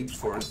maybe wait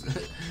for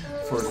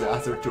for the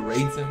other to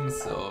raid them,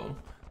 so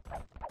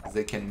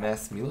they can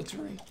mass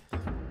military.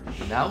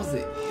 Now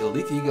the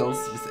Elite Eagles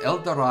with El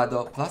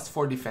Dorado plus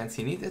 4 defense.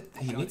 He needs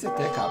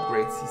attack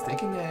upgrades.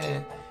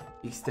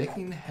 He's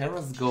taking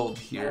Hera's gold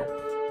here.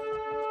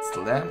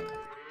 Slam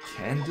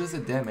can do the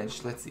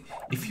damage. Let's see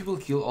if he will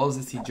kill all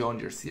the siege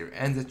owners here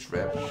and the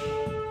trap.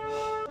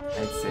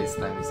 I'd say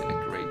Slam is in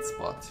a great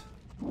spot.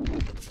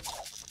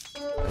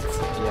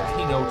 Yeah,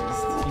 he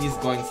noticed. He's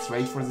going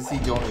straight for the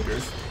siege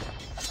owners.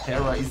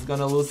 Hera is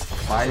gonna lose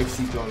 5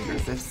 siege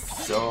owners.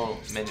 That's so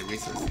many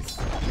resources.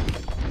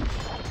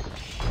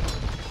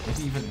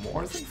 Maybe even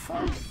more than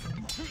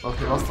 5? Well,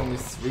 he lost only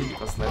 3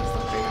 because Slam's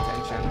not paying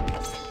attention.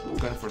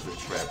 He's going for the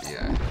trap,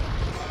 yeah.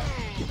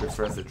 He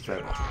prefers the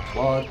trap.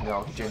 What?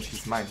 No, he changed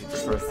his mind. He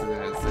prefers the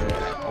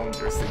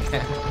owners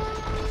again.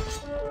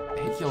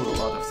 He killed a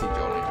lot of siege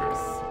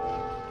owners.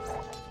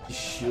 He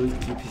should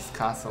keep his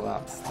castle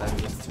up. Slam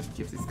needs to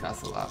keep his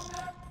castle up.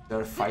 There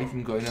are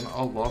fighting going on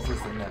all over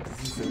the map.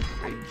 This is a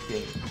great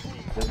game.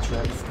 The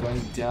trap is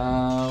going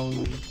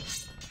down.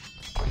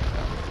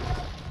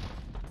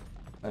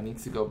 I need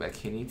to go back.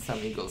 He needs some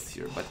eagles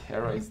here, but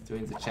Hera is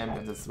doing the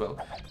champions as well.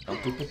 Now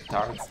 2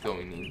 petards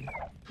going in.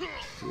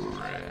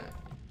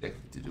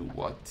 To do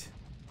what?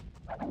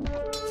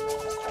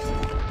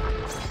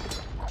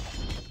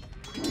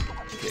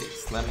 Okay,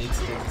 Slam needs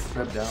to take this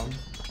trap down.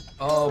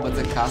 Oh, but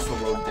the castle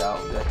rolled down.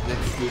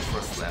 That's huge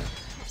for Slam.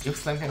 If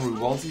Slam can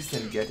revolt this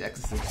and get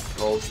access to his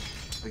gold,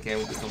 the game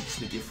will be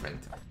completely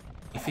different.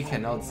 If he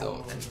cannot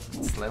though, then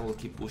Slam will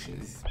keep pushing.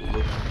 This will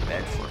look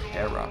bad for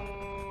Hera.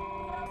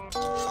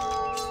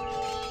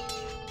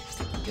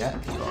 Yeah,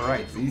 you're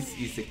right. This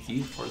is the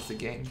key for the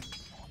game.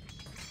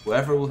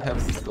 Whoever will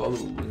have this gold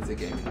will win the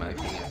game, in my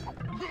opinion.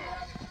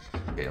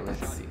 Okay,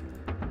 let's see.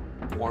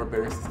 More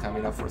barriers is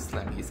coming up for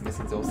Slam. He's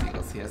missing those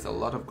eagles. He has a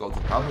lot of gold.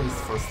 The problem is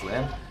for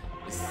Slam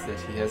is that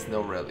he has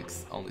no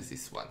relics, only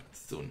this one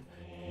soon.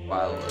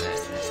 While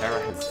Hera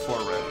has 4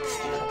 relics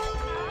here.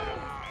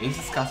 If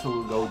this castle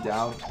will go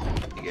down,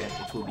 again,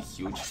 it will be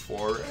huge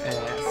for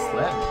Slam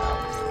now,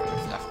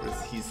 after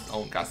his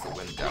own castle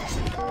went down.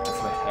 That's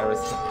why Hera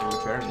is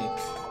repairing it.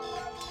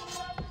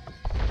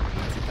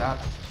 Cleans it up,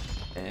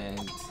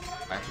 and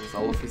matches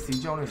all of his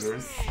siege owners.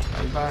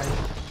 Bye bye.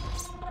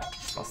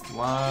 Lost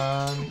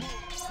 1.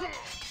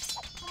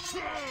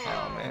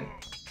 Oh man.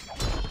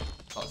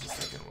 Lost the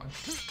second one.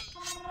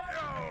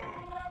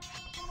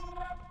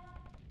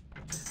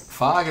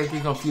 Fuck, I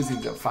keep confusing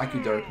them. Fuck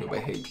you, Dark Noob, I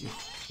hate you.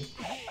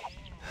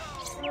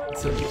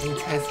 So it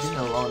has been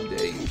a long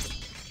day.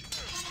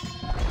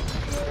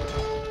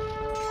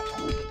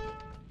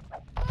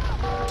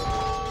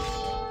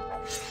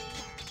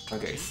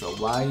 Okay, so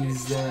why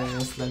is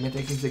Slam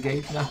taking the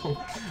gate now?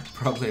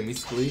 Probably a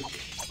misclick.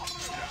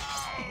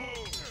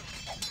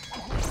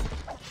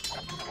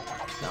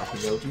 Now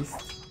he noticed.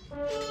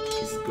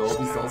 His gold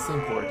is also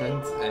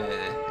important.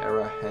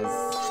 Hera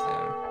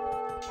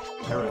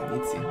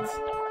needs it.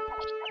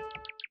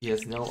 He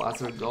has no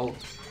other gold.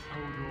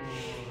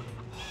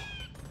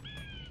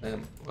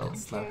 Well,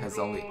 Slam has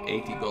only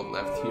 80 gold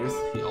left here,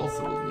 so he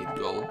also will need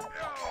gold.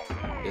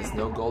 He has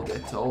no gold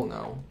at all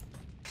now.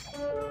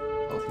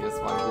 Well, he has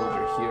 1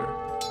 villager here.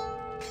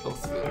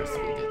 Those villagers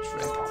will get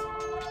wrecked.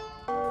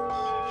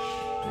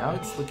 Now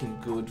it's looking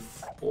good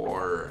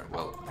for...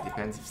 well,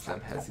 depends if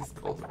Slam has his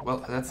gold.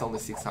 Well, that's only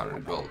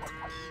 600 gold.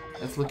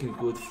 That's looking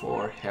good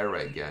for Hera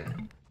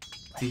again.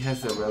 He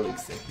has the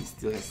relics and he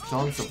still has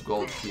tons of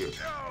gold here.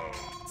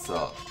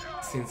 So,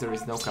 since there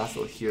is no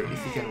castle here,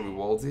 if he can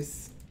revolt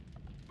this,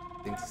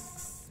 I think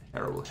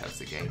Hera will have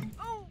the game.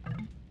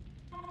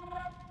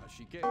 What's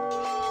he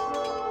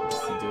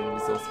doing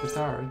with those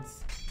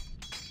petards?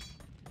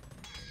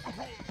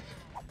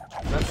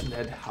 That's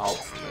net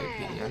helps in my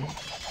opinion.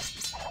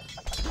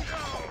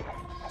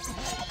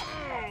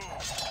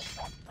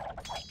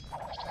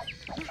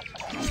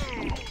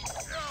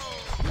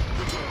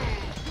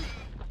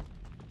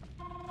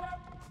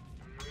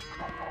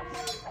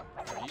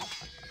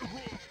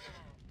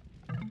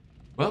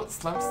 Well,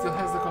 Slam still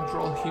has the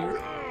control here,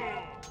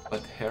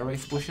 but Hera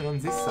is pushing on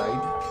this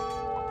side.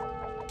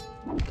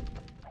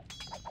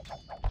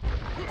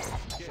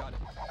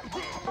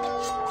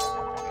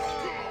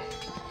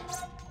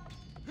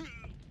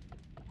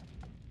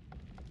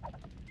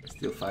 There's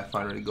still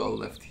 500 gold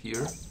left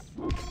here.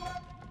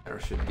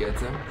 Hera should get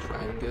them,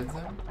 try and get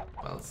them.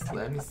 While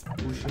Slam is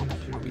pushing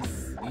here with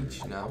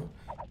Siege now.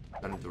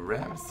 On the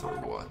Rams or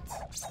what?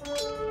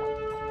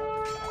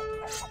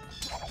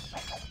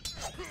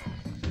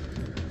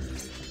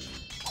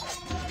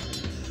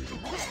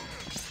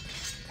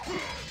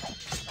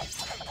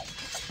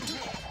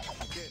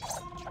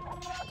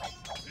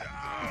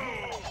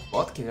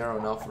 What can Hera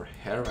now for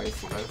Hera?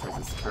 Is he going for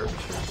the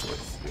skirmisher? What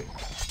is he doing?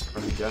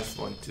 Or he just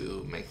want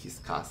to make his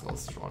castle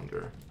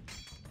stronger?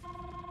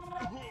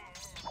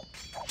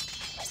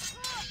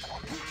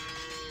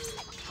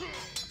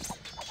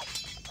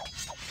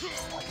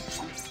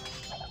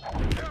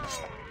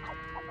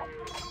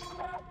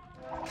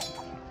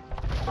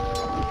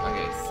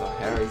 Okay, so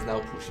Hera is now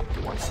pushing. He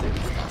wants to take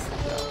his castle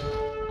down.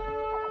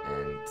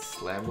 And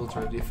Slam will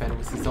try to defend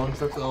with his own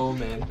troops. Oh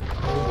man,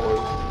 oh boy.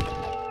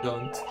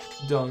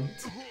 Don't.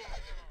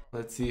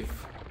 Let's see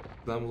if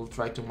Slam will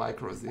try to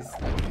micro this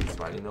and he's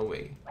running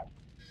away.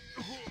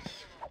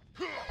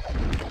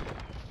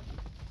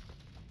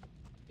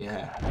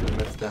 Yeah,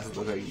 that's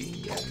look like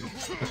again.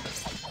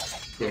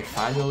 Okay,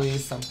 finally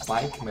some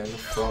pikemen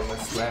from a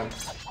Slam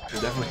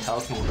will definitely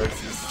help him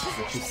versus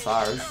the two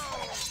SARs.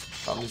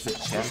 Problem is the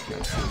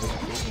champions, he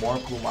needs more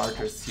blue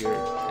markers here,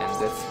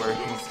 and that's where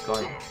he's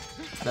going.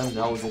 Slam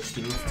knows that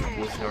he needs to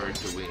push in order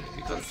to win,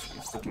 because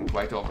it's looking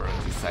quite over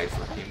on this side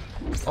for him.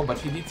 Oh, but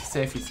he did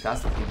save his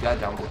castle, he got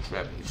down the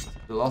trap.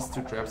 He lost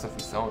 2 traps of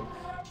his own.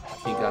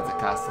 He got the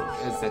castle.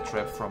 It's that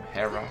trap from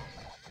Hera.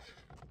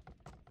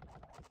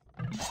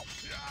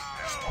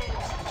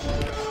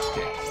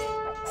 Okay,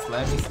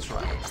 Slam is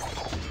trying.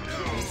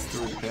 He needs to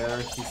repair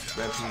his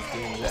trap, he's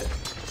doing that.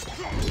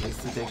 He needs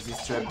to take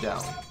this trap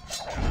down.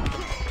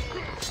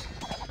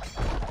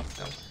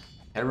 So,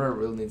 Hera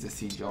really needs a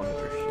siege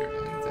owner here,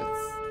 and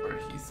that's where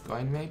he's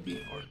going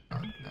maybe, or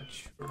not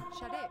sure.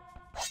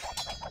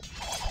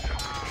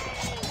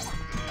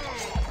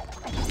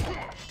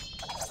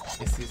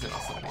 This is an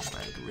awesome game,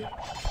 I agree.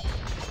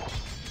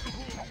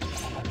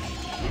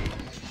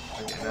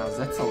 Okay, now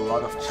that's a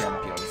lot of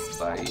champions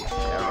by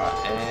Hera,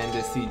 and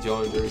the siege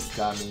owner is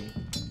coming.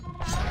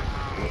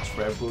 The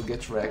trap will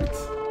get wrecked.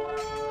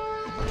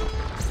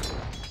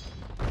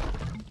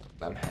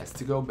 Slam has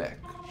to go back.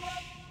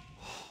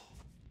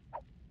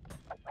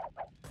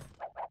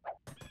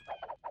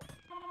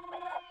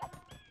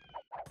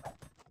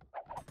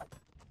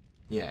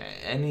 Yeah,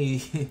 any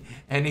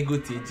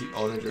good TG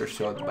onager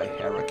shot by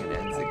Hera can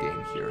end the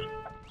game here.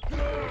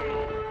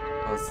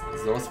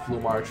 Those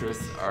plume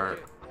archers are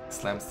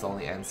Slam's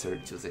only answer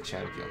to the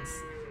champions.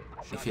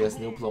 If he has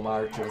new plume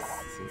archers,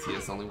 since he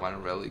has only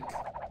 1 relic,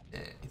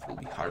 it will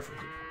be hard for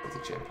him for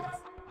the champions.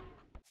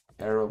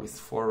 Hera with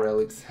 4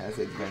 relics has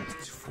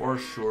advantage for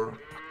sure.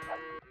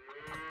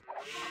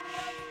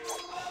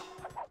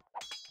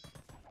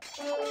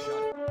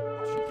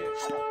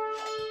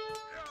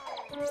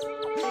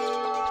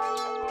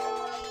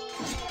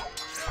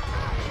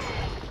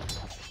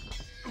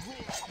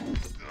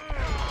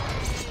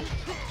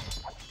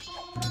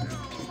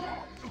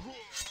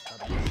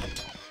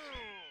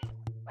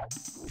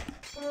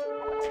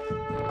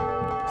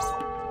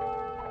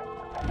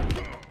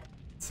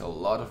 It's a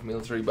lot of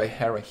military by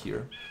Hera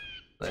here.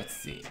 Let's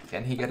see,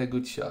 can he get a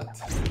good shot?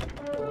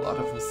 A lot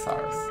of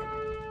hussars.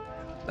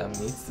 Slam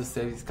needs to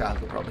save his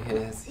castle. Probably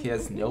he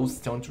has no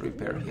stone to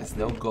repair. He has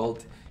no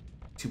gold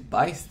to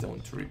buy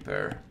stone to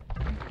repair.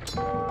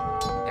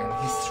 And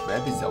his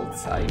trap is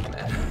outside,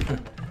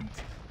 man.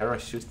 Hera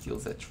should kill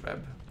that trap.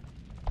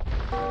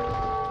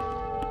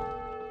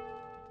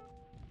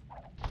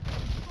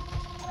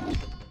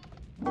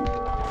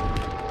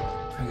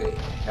 Okay,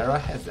 Hera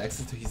has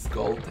access to his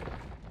gold.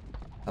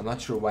 I'm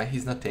not sure why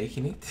he's not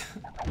taking it.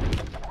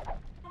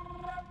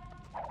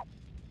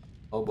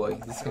 Oh boy,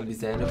 this can be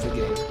the end of the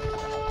game.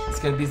 This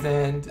can be the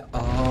end.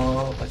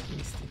 Oh, but he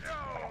missed it.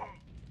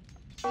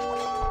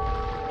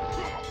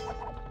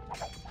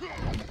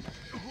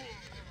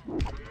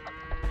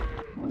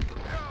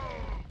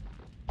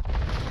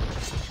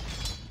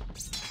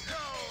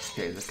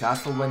 Okay, the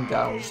castle went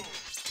down.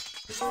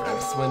 The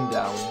traps went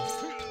down.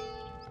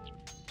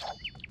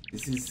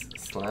 This is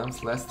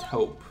Slam's last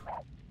hope.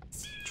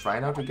 Try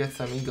now to get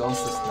some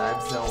eagles to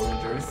snipe the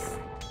onagers.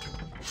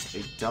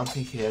 I don't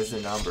think he has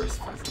the numbers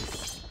for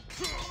this.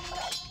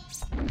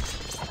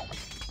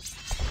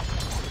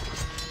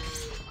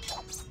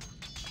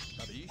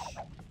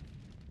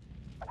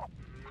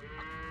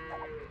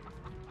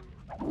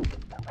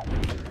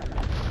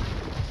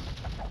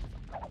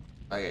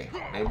 Okay,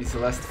 maybe it's the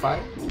last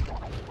fight.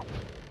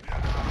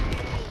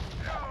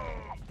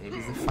 Maybe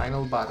it's the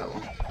final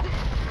battle.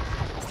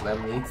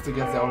 Slam needs to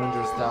get the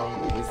onagers down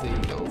with the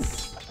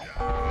eagles.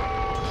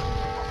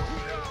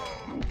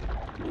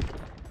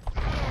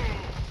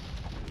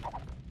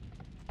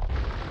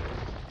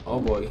 Oh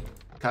boy,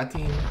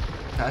 cutting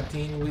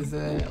with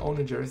the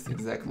onagers,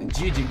 exactly.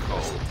 GG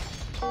code.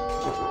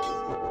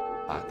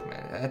 Fuck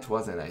man, that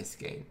was a nice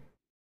game.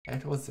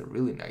 That was a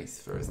really nice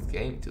first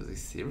game to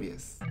this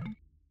series.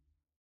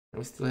 And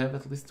we still have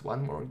at least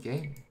 1 more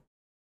game.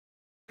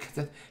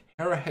 That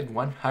Hera had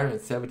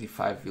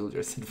 175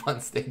 villagers at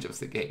one stage of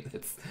the game.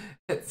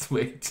 That's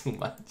way too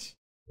much.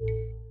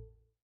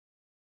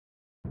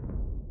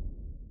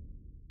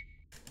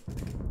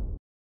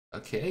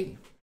 Okay.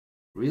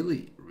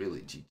 Really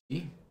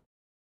GG.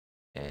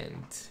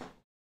 And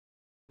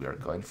we are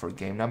going for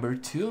game number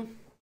 2.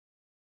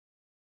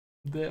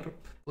 Derp,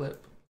 blep.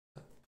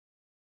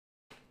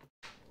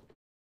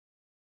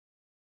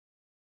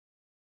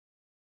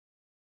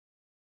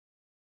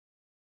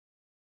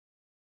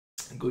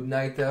 Good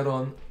night,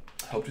 Aaron.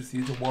 Hope to see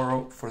you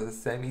tomorrow for the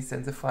semis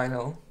and the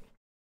final.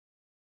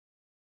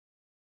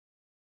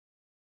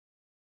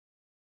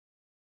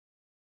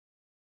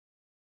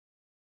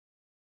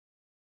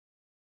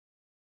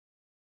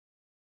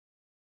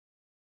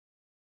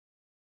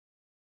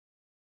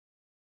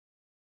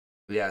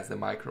 Yeah, the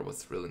micro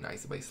was really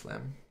nice by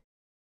Slam.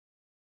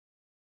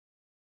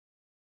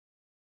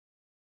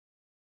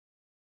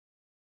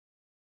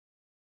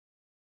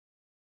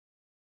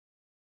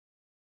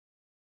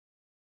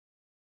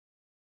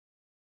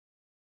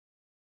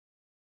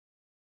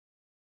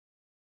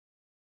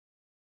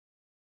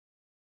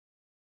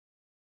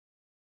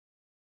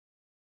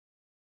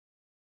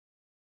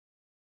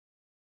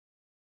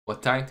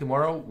 What time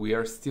tomorrow? We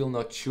are still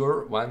not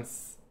sure.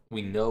 Once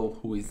we know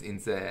who is in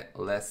the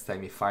last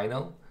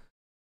semi-final,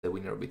 the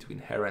winner between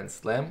Hera and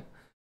Slam,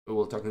 we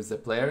will talk with the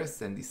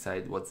players and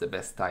decide what's the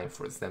best time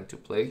for them to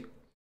play,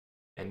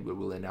 and we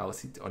will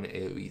announce it on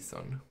AoE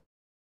Zone.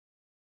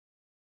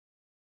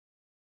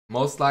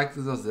 Most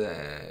likely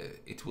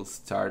it will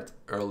start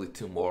early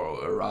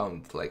tomorrow,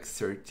 around like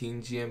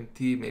 13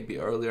 GMT, maybe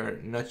earlier,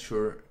 not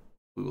sure,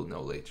 we will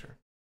know later.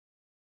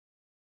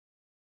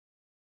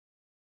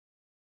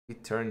 We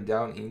turn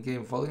down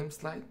in-game volume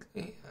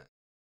slightly?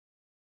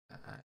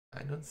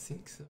 I don't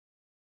think so.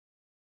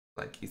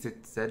 Like, is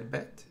it that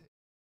bad?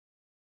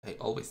 I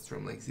always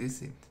stream like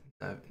this.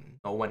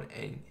 No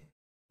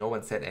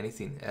one said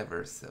anything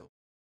ever. So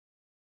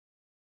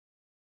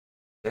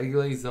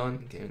Regular is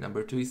on. Game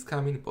number 2 is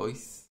coming,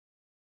 boys.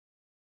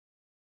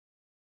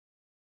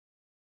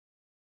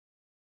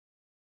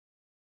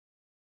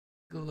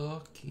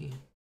 Lucky.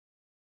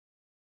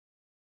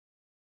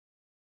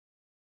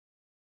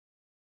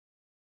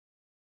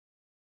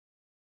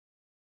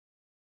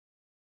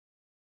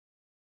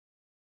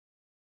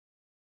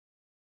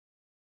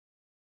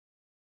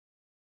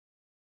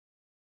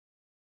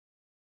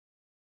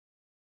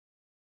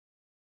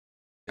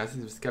 Guys,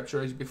 did you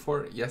capture it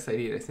before? Yes, I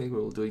did. I think we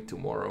will do it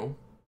tomorrow.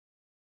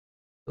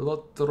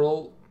 Lot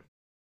roll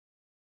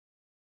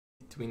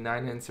between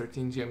 9 and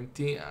 13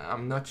 GMT.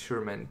 I'm not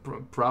sure, man.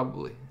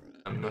 Probably.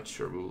 I'm not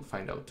sure. We will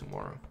find out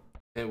tomorrow.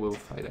 And we'll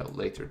find out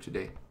later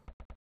today.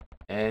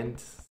 And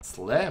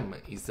Slam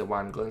is the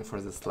one going for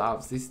the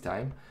Slavs this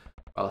time,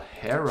 while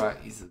Hera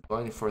is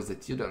going for the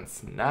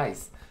Teutons.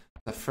 Nice.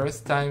 The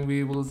first time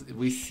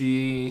we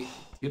see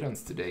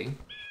Teutons today.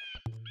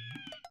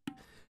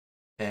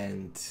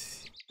 And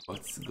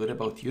what's good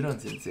about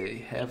Teutons is they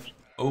have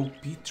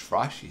OP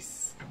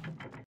trashes.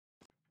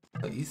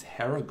 So is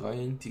Hera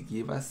going to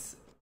give us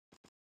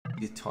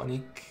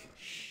Teutonic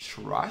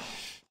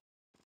trash?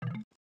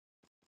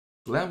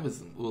 Slam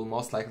will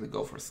most likely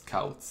go for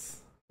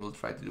scouts. We'll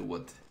try to do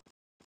what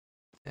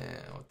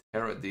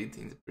Hera did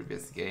in the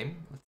previous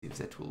game. Let's see if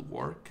that will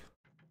work.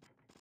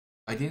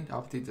 I didn't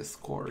update the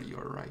score,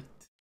 you're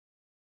right.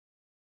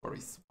 Score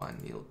is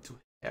 1-0 to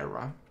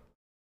Hera.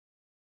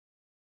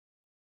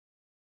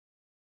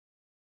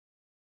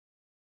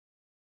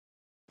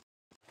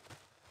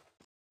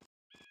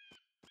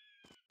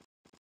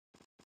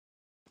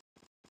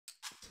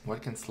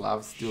 What can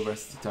Slavs do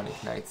versus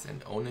Teutonic Knights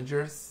and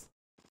Onagers?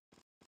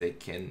 They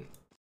can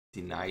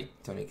deny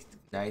Teutonic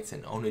Knights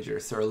and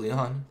Onagers early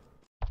on.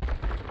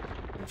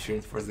 I'm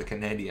cheering for the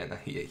Canadian.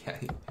 Yeah.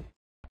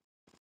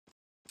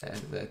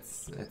 And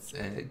that's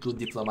a good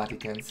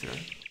diplomatic answer.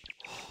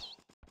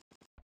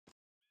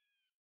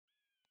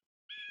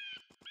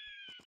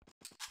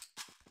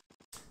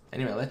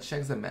 Anyway, let's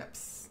check the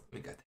maps. We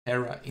got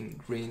Hera in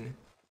green.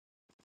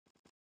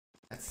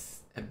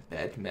 That's a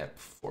bad map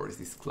for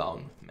this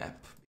clown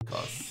map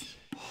because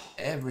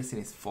everything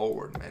is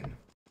forward, man.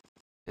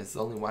 There's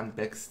only one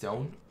back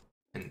stone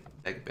and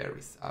back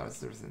berries. Other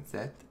than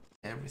that,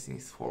 everything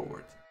is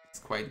forward. It's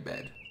quite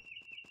bad.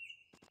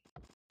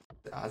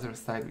 The other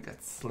side we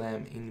got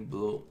Slam in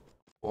blue,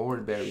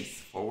 forward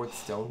berries, forward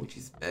stone, which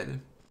is bad.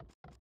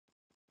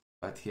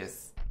 But he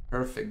has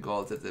perfect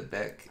gold at the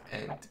back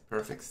and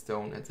perfect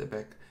stone at the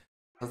back.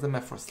 So the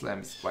map for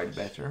Slam is quite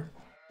better.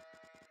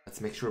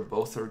 Let's make sure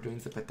both are doing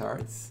the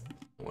petards.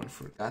 No one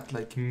forgot,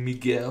 like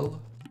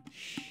Miguel.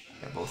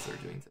 Yeah, both are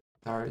doing the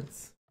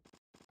petards.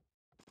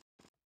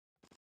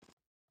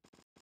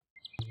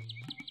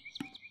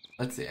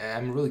 Let's see,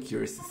 I'm really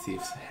curious to see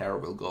if Hera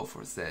will go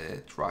for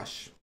the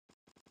trash.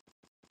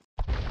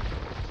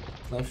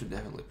 Slam should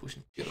definitely push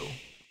in Hero.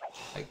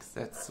 Like,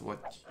 that's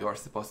what you're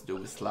supposed to do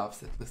with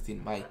Slavs, at least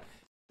in my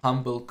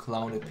humble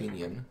clown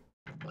opinion.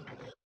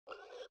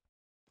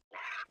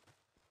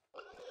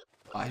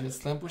 Why is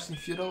Slam pushing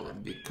Feudal?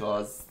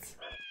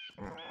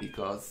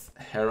 Because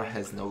Hera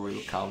has no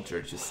real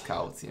counter to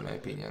scouts, in my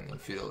opinion, in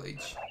Feudal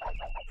Age.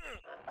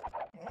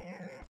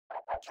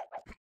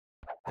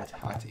 That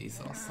hat is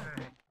awesome.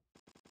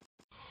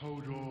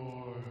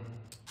 Hodor.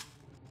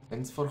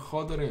 Thanks for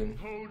Hodorin.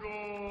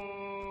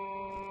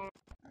 Hodor.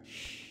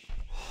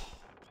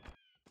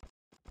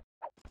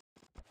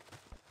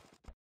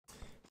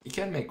 You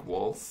can make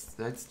walls,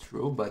 that's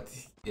true, but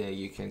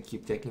you can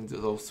keep taking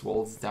those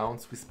walls down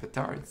with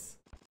petards.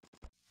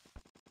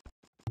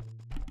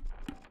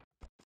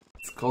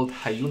 It's called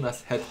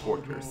Hyuna's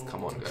headquarters.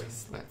 Come on,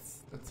 guys,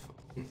 let's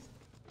fun.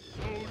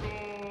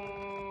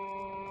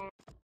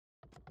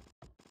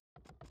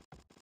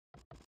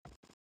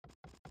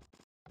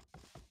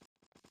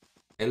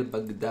 El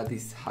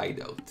Baghdadi's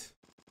hideout.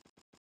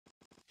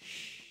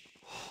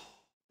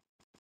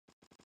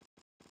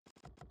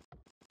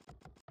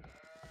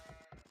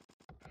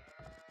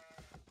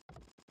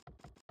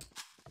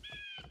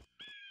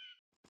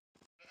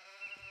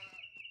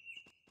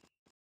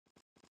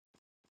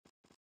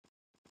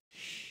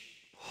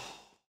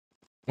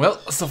 Well,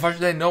 so far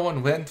today no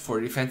one went for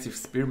defensive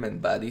spearman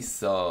buddies,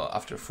 so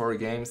after 4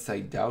 games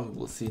I doubt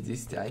we'll see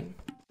this time.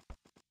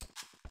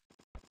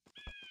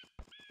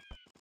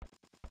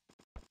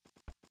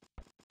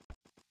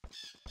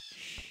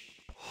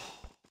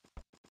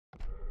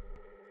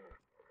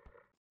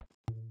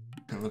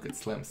 And look at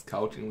Slam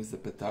scouting with the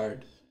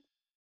petard.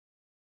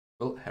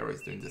 Well, Hera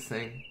is doing the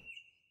same.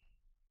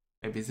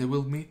 Maybe they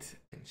will meet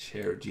and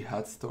share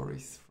jihad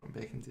stories from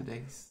back in the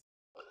days.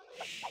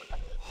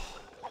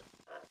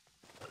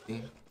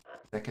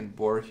 Second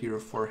board here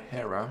for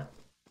Hera.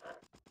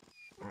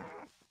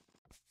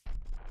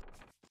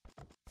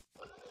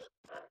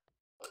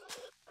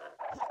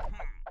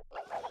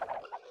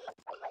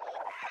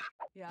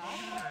 Yeah.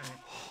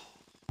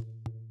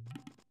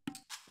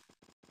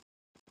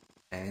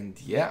 And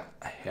yeah,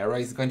 Hera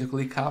is going to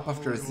click up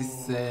after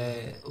this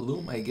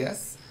loom, I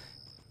guess.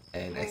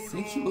 And I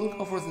think he will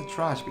go for the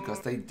trash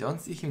because I don't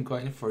see him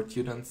going for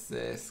Tudon's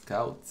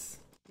scouts.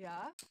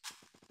 Yeah.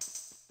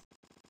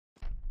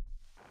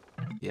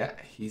 Yeah,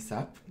 he's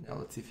up. Now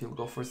let's see if he'll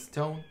go for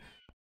stone.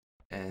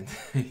 And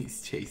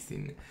he's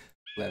chasing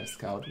Slam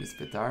Scout with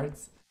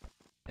petards.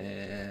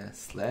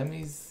 Slam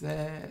is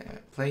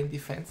playing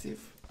defensive.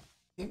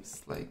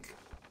 Seems like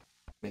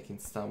making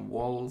some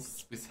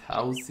walls with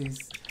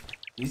houses.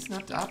 He's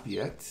not up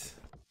yet.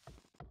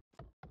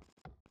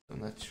 I'm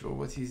not sure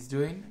what he's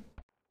doing.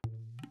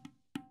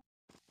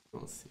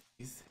 We'll see.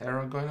 Is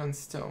Hera going on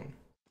stone?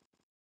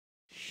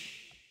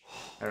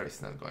 Hera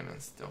is not going on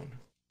stone.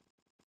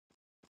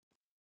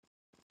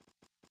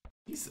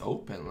 He's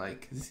open,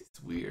 like, this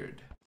is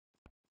weird.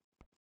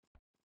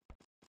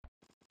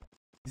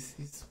 This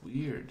is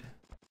weird.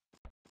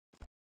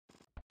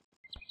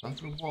 Not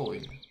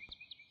rewalling.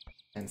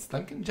 And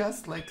Slam can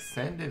just, like,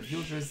 send a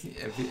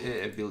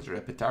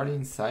a petard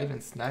inside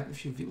and snipe a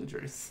few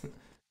villagers.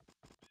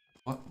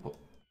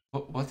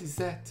 What is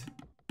that?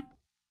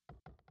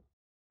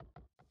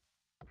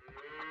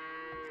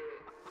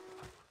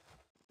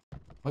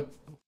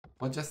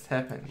 What just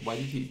happened? Why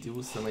did he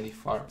do so many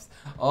farms?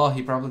 Oh,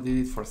 he probably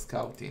did it for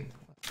scouting.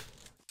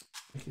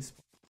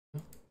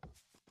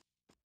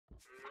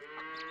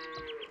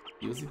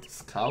 Use it to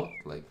scout,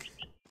 like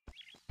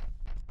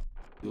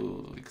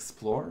to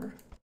explore.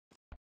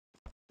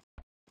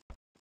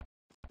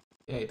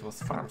 Yeah, it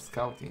was farm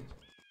scouting.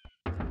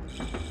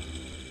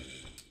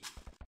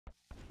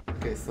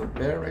 Okay, so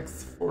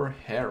barracks for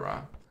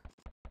Hera.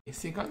 Is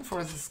he going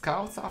for the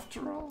scouts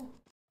after all?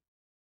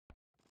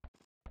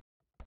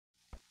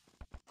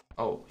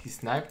 Oh, he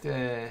sniped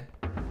a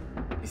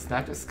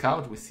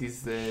scout with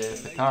his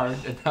petard,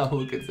 and now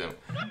look at them.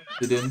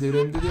 And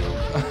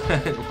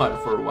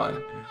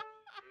 1-for-1.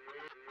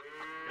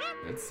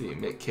 Let's see,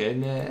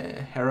 can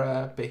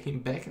Hera pay him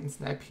back and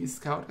snipe his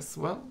scout as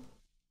well?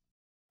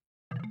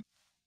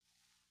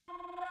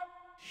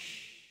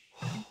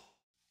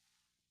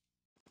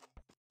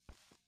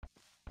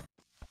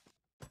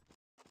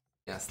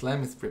 Yeah,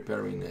 Slam is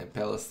preparing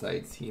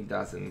palisades. He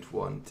doesn't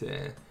want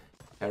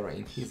Hera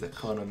in his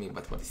economy,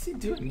 but what is he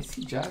doing? Is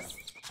he just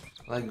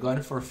like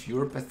going for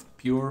pure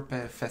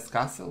fast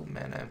castle?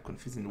 Man, I'm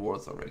confusing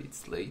words already,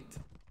 it's late.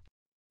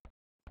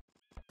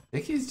 I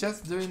think he's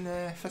just doing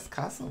fast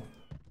castle.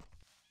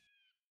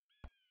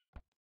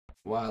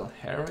 While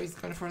Hera is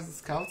going for the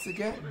scouts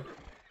again.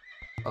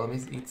 Well, I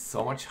mean, it's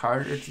so much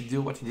harder to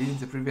do what he did in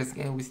the previous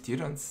game with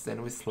students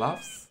than with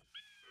Slavs.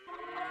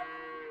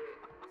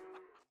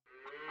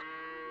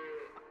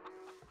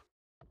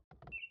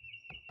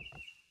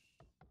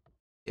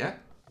 Yeah,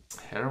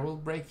 Hera will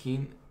break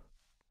in.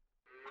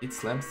 Did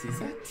Slam see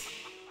that?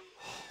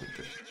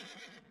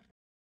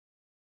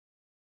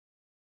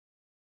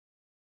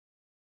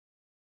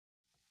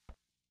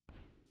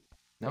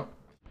 No,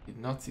 did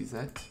not see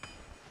that.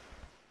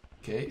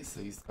 Okay, so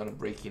he's gonna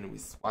break in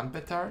with 1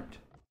 petard.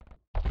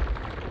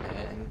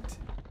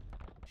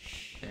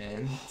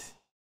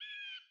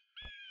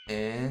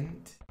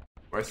 And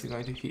where's he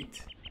going to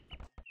hit?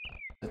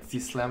 Let's see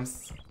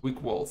Slam's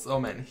quick walls. Oh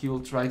man, he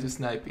will try to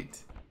snipe it.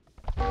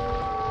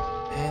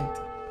 And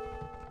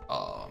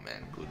oh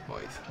man, good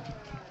boys.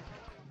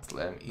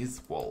 Slam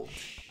is walled.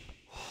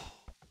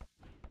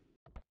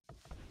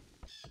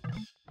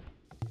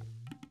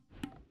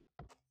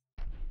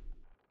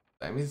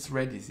 Slam is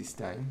ready this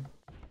time.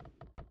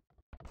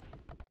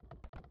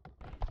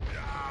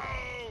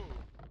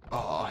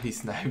 Oh, he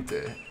sniped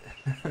it.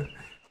 Would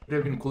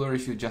have been cooler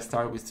if you just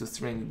start with 2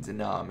 strings.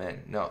 No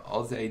man, no.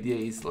 All the idea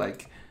is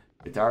like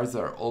Petards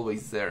are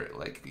always there.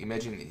 Like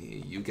imagine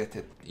you get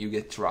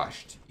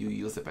trashed. You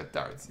use a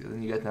petards,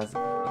 then you get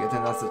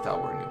another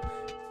tower.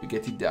 You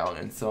get it down,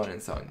 and so on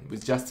and so on.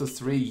 With just those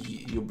 3,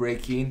 you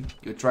break in.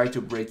 You try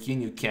to break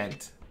in, you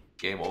can't.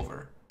 Game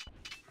over.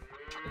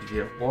 And if you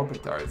have more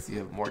petards, you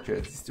have more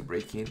chances to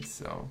break in.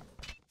 So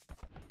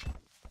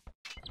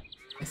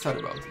I thought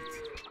about it.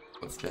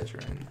 What's better?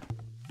 And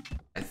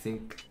I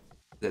think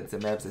that the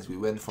maps that we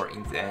went for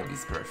in the end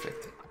is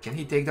perfect. Can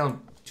he take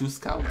down 2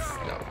 scouts?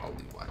 No,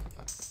 only 1.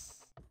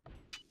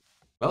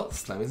 Well,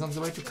 Slam is on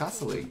the way to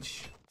Castle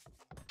Age.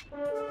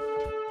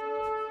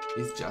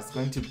 He's just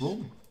going to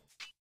boom.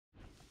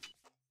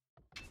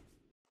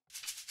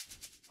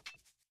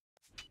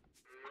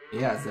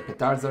 Yeah, the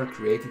petards are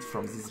created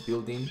from this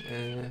building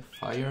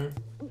fire.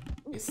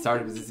 You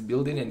start with this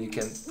building and you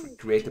can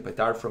create a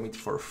petard from it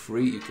for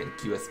free. You can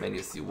queue as many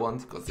as you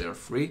want because they are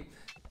free.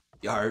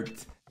 Yard.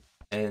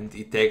 And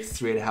it takes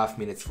 3.5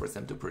 minutes for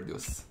them to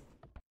produce.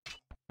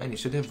 Man, you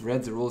should have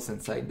read the rules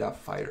and signed up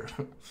fire.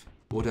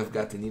 Would have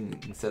gotten in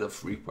instead of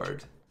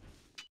Reapard.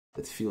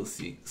 That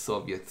filthy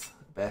Soviet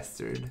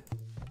bastard.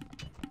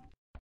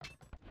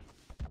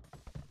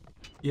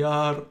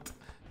 Yard.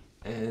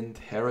 And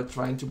Hera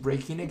trying to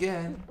break in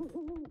again.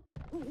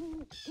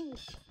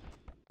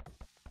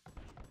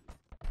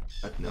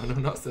 But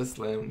no, says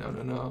Slam.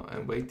 No,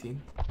 I'm waiting.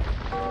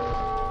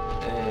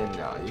 And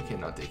no, you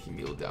cannot take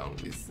Emil down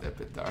with a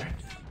petard.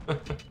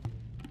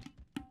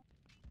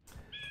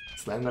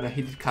 Slam gonna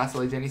hit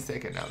Castle Age any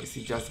second now. Is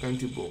he just going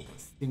to boom?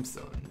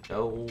 Simpson.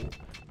 No.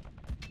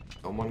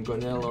 Someone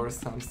Gonel or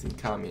something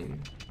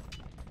coming.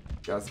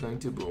 Just going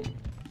to boom.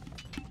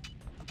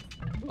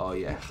 Oh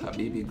yeah,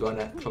 Habibi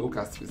gonna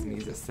co-cast with me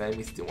the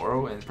semis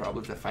tomorrow and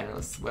probably the final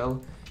as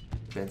well.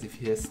 Depends if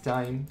he has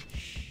time.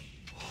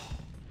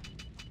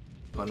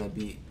 Gonna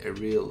be a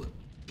real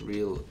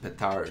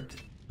petard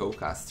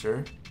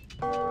co-caster.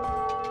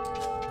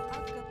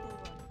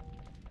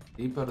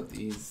 Reapard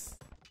is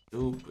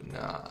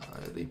nah,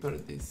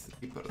 Reapard is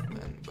Reapard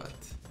man, but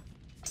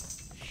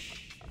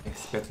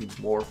expected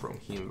more from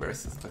him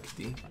versus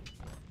Bakti.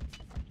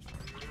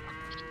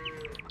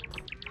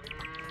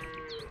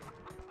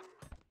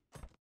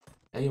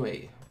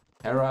 Anyway,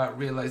 Hera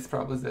realized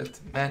probably that,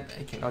 man,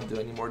 I cannot do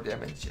any more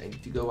damage, I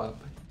need to go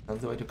up. On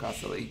the way to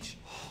Castle Age.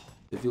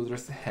 The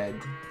villagers ahead.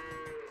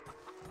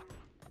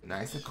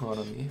 Nice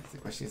economy. The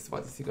question is,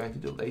 what is he going to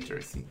do later?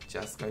 Is he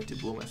just going to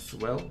boom as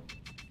well?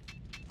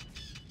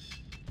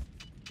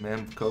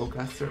 Mem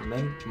co-caster.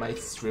 Mem might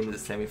stream the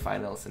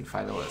semifinals and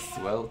final as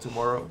well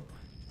tomorrow,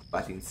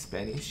 but in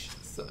Spanish.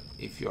 So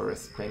if you're a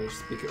Spanish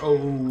speaker,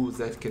 oh,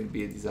 that can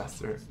be a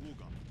disaster.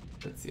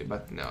 Let's see,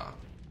 but no.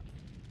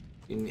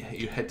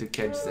 You had to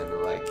catch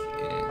them like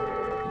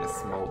in a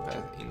small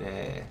path,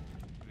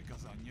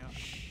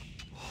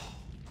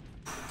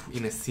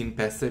 in a scene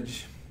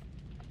passage,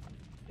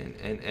 and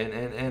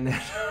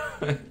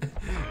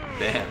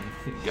damn,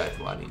 got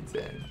one in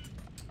the end.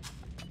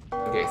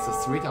 Okay, so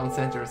 3 town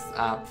centers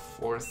up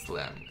for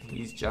Slam.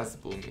 He's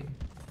just booming.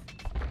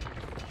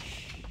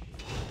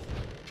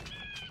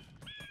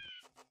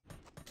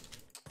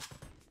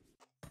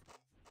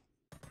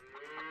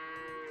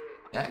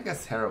 Yeah, I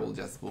guess Hera will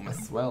just boom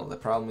as well. The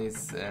problem is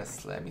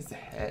Slam is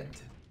ahead.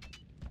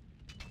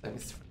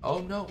 Oh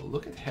no,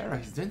 look at Hera.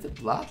 He's doing the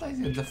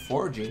bloodlines and the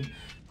forging.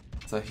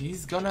 So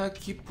he's gonna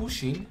keep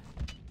pushing.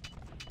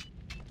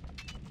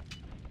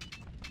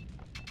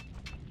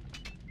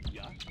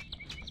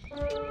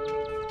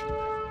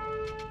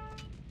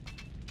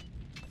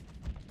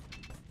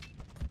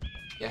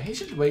 Yeah, he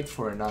should wait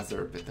for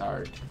another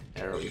petard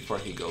arrow before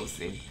he goes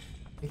in.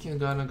 I think he's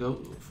gonna go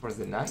for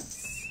the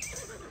knights.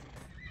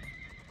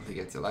 To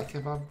get the like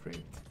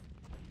upgrade.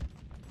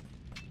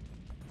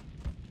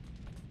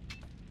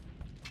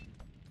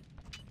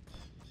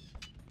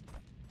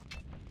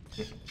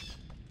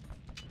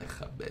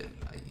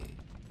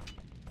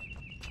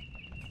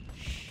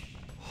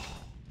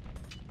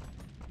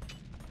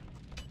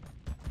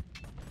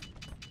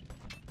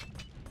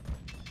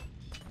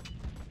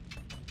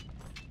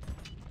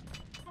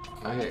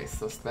 Okay,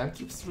 so Slam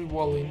keeps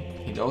rewalling.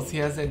 He knows he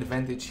has an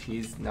advantage.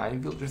 He's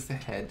 9 villagers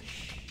ahead.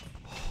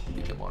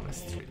 Be the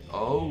monastery.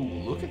 Oh,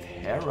 look at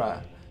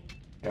Hera.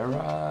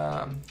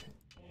 Hera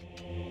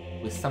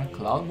with some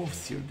clown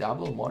moves here.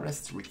 Double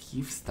monastery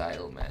Keef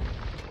style, man.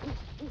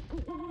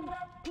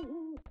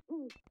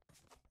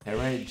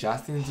 Hera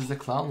adjusting into the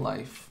clown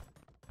life.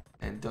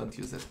 And don't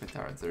use that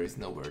petard. There is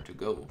nowhere to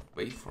go.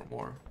 Wait for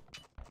more.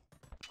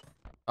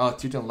 Oh,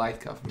 Teuton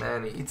Lightcuff.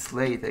 Man, it's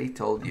late. I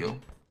told you.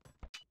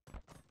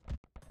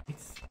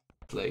 It's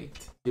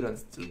late.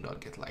 Teutons do not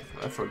get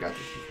Lightcuff. I forgot that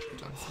he's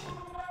Teutons, man.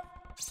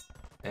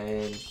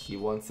 And he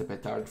wants a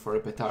petard for a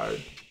petard.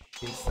 I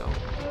think so.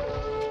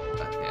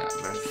 But yeah,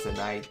 versus a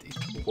knight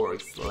it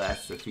works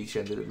less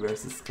efficient than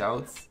versus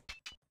scouts.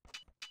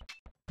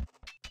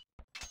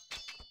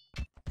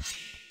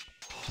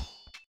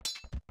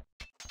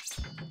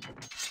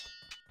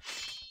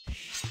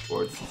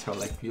 Words sound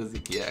like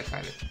music, yeah,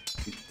 kind of.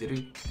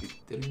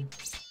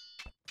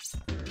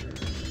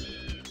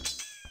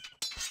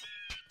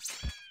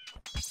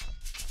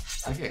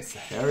 Okay, so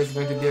Hera is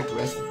going to be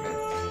aggressive, man.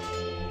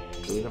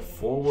 Doing a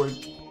forward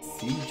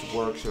siege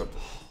workshop.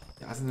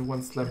 Doesn't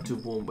want Slam to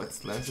boom, but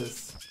Slam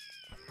says,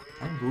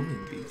 I'm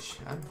booming, bitch.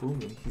 I'm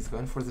booming. He's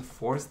going for the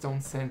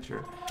 4-stone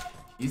center.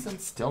 He's on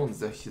stones,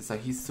 so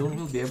he soon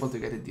will be able to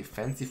get a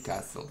defensive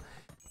castle.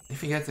 If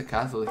he gets a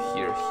castle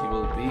here, he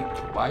will be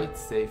quite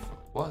safe.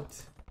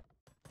 What?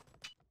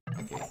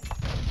 Okay.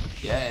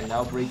 Yeah, and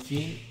now break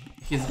in.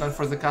 He's gone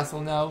for the castle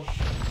now.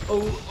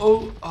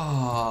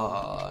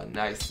 Oh,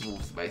 nice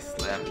moves by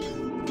Slam.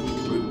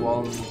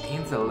 Rewalling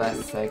in the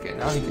last second.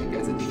 Now he can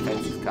get a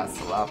defensive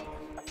castle up.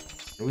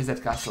 And with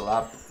that castle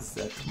up,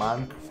 that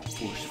monk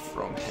push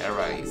from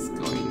Hera is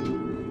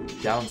going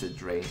down the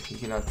drain. He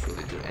cannot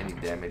really do any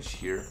damage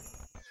here.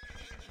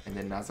 And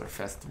another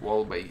fast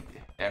wall by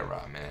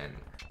Hera, man.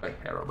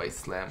 By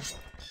Slam.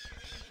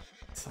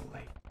 So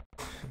late.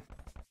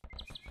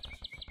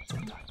 So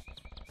done.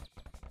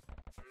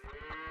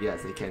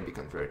 Yes, they can be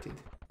converted.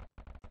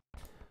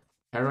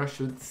 Hera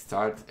should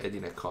start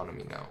adding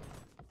economy now.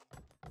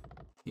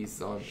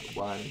 He's on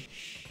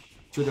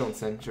 2 down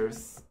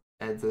centers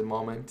at the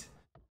moment.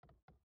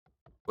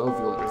 12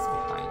 villagers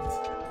behind.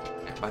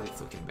 But it's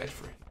looking bad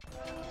for him.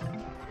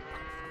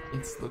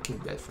 It's looking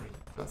bad for him.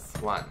 Because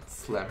 1,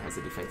 Slam has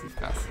a defensive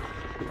castle.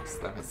 2,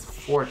 Slam has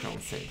 4 town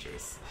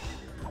centers.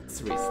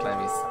 3,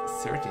 Slam is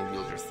 13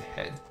 villagers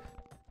ahead.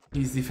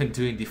 He's even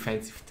doing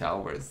defensive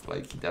towers,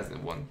 like he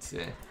doesn't want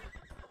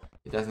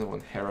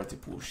Hera to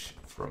push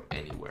from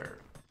anywhere.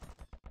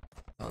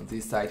 On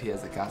this side he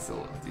has a castle,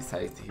 on this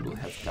side he will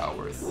have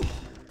towers.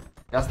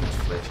 Just not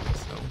flashing,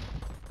 so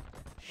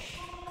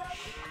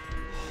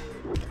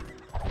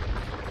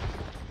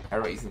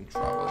Hera is in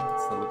trouble.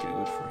 It's not looking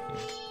good for him.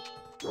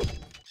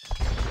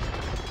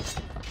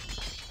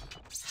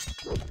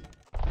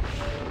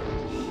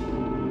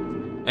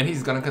 And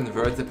he's gonna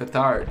convert the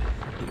petard.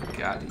 He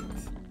got it.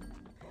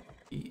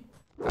 He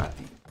got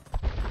it.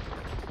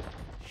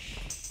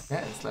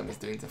 Yeah, Slam is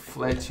doing the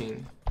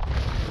fletching.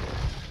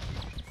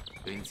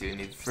 Doing the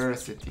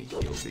university.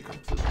 He'll be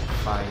completely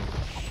fine.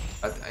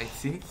 But I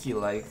think he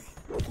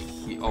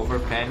over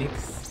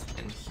panics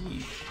and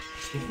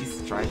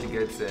he's trying to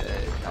get the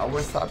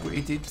towers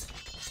upgraded.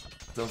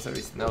 So there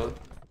is no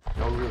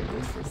real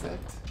need for that.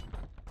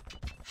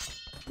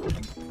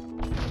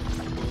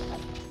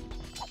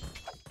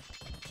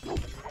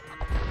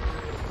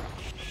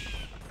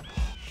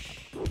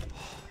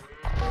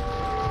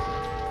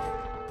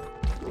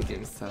 The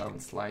game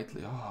sounds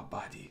slightly. Oh,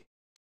 buddy.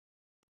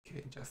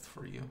 Okay, just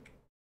for you.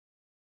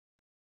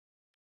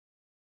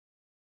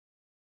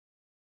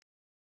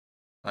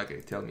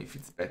 Okay, tell me if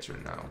it's better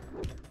now.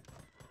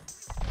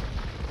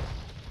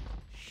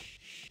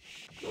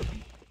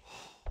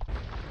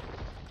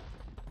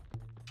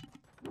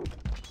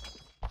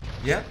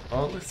 Yeah,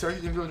 only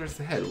 30 villagers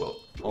ahead.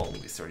 Well,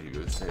 only 30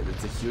 villagers ahead.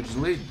 It's a huge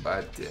lead,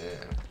 but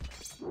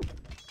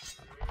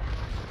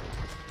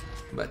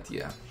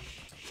yeah.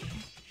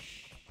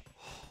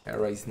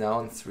 Hera is now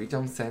on 3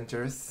 town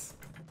centers,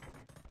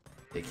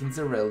 taking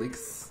the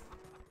relics.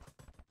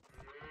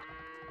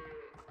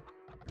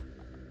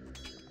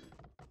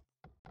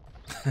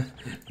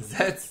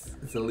 That's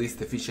the least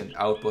efficient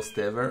outpost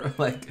ever.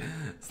 Like,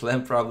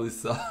 Slam probably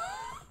saw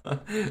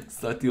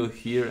till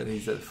here and he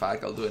said,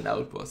 fuck, I'll do an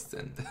outpost,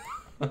 and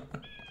and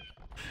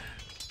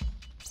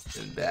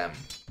bam,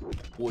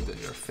 wood on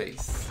your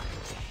face.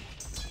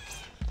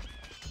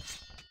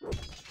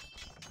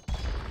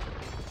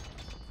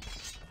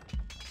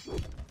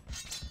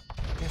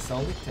 Yes,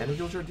 only 10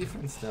 villager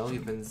difference now,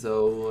 even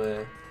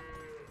though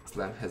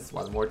Slam has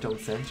 1 more town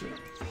center.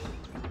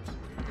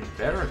 And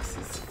barracks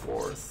is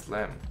for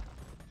Slam.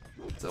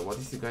 So what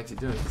is he going to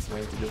do? He's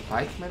going to do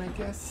pikemen, I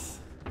guess?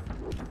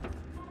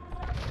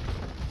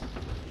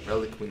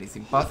 Relic win is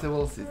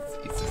impossible, so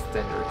it's a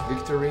standard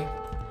victory.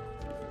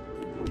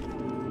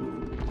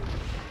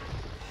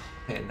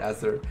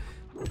 Another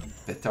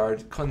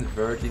petard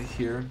converted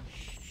here.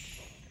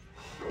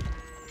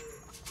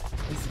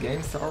 These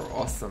games are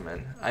awesome,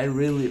 man. I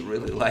really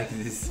like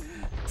this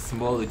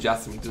small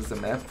adjustment to the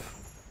map,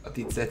 but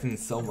it's adding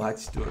so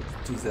much to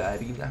the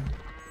arena.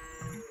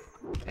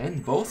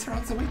 And both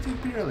rounds away to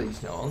Imperial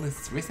Age now, only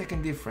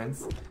 3-second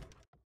difference.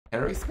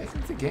 Hera is back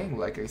in the game.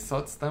 Like, I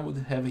thought Stan would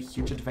have a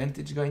huge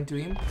advantage going to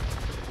Imp,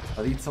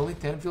 but it's only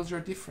 10 villager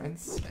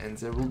difference, and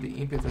there will be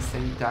Imp at the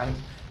same time.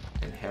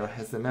 And Hera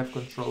has the map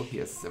control, he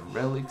has the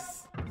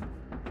relics.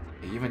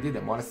 He even did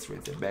a monastery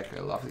at the back.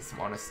 I love this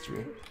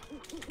monastery.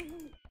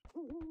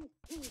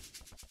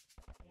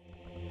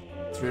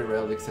 3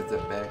 relics at the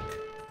back.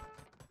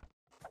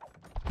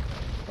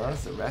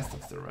 Where's the rest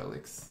of the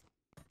relics?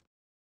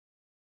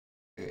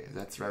 Okay,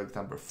 that's relic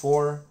number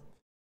 4,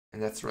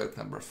 and that's relic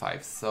number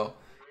 5. So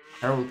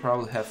Hera will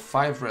probably have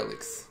 5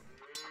 relics.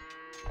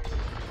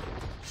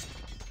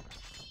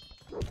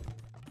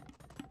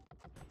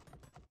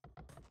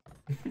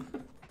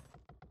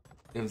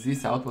 If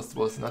this outpost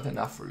was not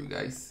enough for you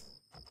guys,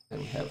 then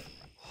we have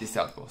this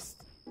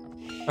outpost.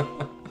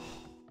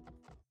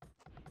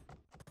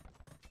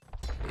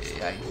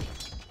 Yeah.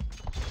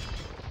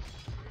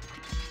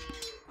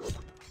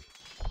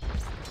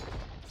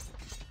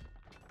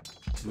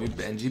 Should we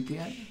ban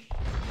GPN?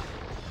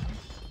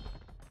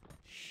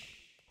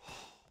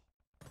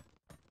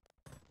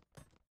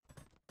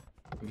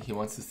 Maybe he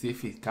wants to see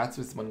if he cuts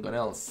with someone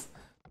else.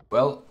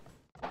 Well,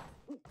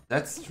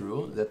 that's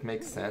true, that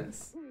makes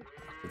sense.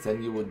 But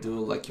then you would do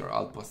like your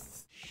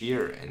outposts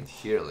here and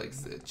here, like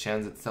the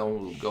chance that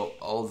someone will go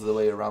all the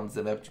way around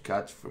the map to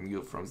catch from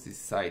you from this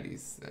side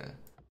is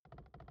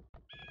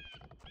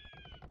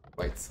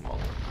quite small.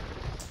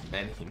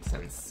 Ban him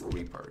since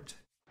Reapered.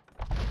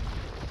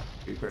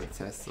 Reapered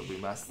says so we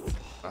must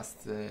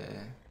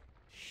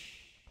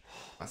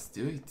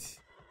do it.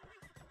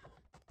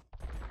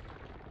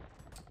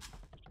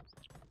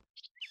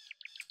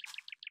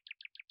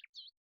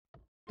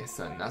 Okay,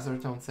 so another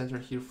town center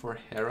here for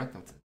Hera,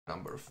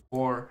 number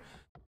 4.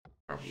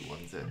 Probably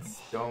wants that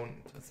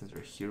stone. Town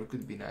center here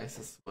could be nice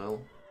as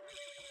well.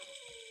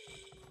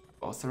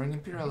 Both are in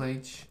Imperial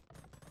Age.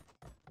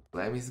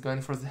 Lem is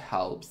going for the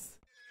Halbs.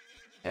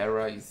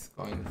 Hera is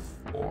going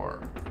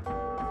for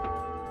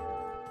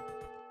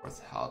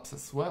the Halbs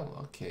as well,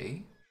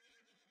 okay.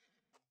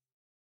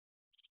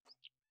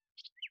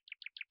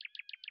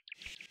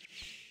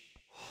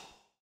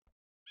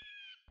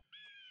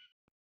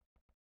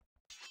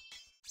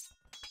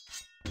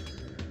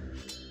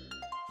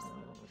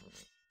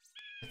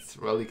 It's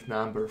relic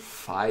number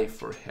 5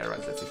 for Hera,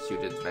 that's a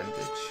huge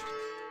advantage.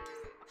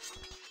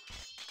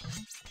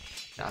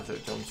 Another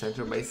town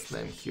center by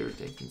Slam here,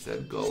 taking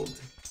that gold.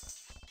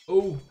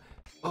 Oh,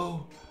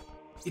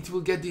 it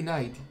will get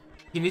denied.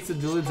 He needs to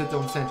delete the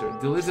town center.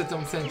 Delete the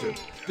town center.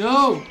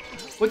 No!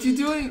 What are you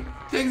doing?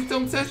 Take the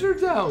town center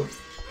down!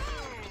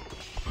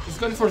 He's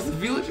going for the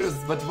villagers,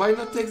 but why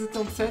not take the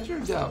town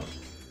center down?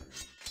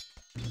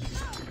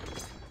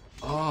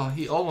 Oh,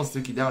 he almost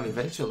took it down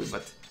eventually,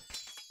 but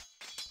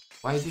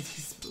why did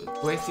he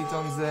place it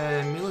on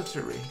the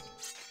military?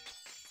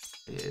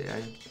 Yeah,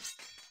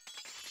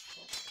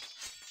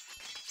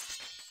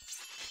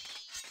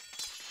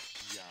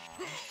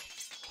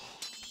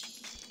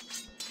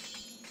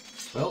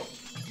 well,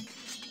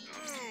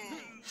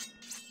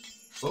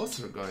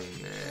 both are going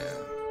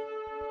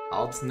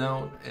Alps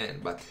now,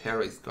 but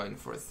Hera is going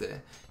for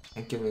the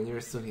Engineer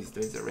soon. He's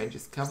doing the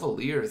ranges.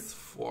 Cavaliers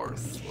for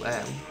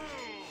Slam.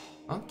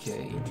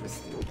 Okay,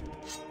 interesting.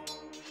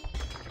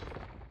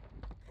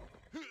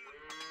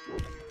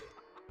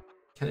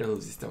 Can I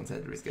lose this town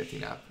center is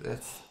getting up.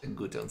 That's a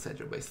good town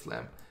center by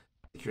Slam.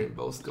 Securing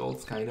both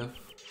golds, kind of.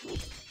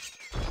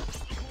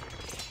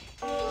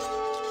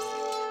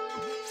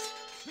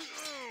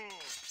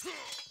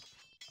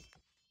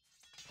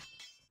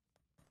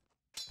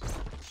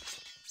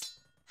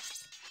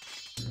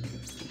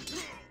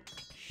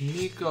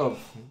 Nikov,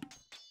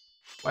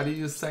 why did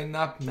you sign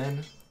up,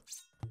 man?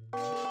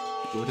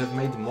 You would have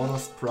made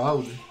Monos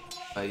proud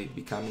by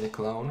becoming a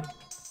clown.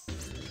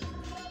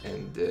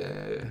 And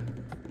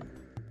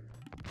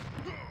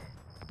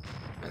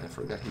I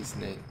forgot his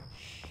name.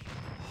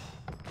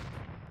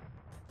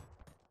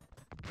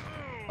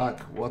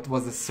 Fuck, what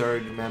was the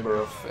third member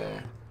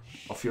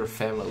of your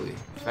family?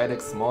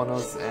 FedEx,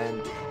 Monos,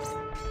 and...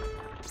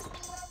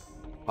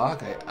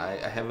 Fuck, I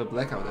have a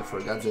blackout, I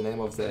forgot the name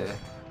of the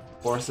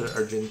Forcer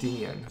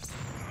Argentinian.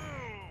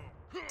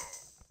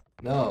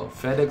 No,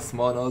 FedEx,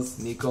 Monos,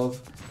 Nikov,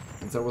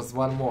 and there was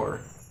one more.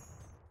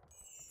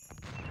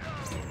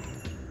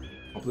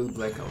 Complete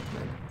blackout,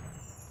 man.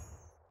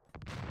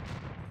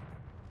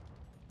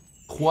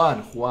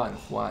 Juan,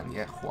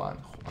 yeah, Juan.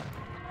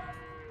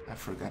 I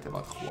forgot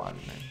about Juan,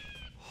 man.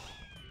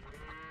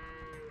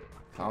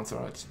 Clowns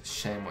are a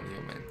shame on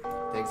you, man.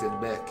 Take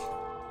that back.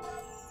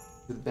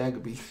 The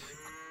bag be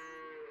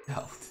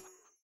out.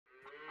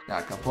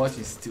 Nah, Capote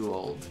is too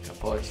old.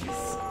 Capote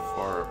is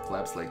for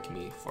plebs like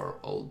me, for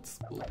old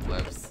school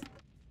plebs.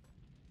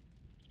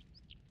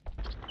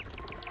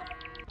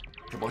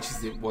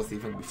 Capote was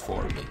even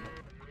before me.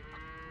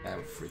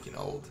 I'm freaking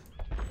old.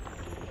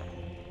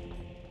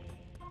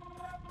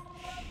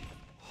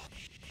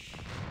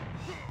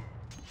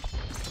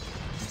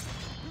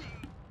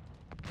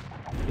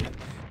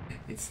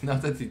 It's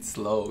not that it's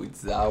slow,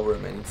 it's the hour,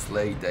 man, it's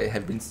late. I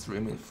have been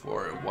streaming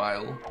for a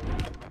while.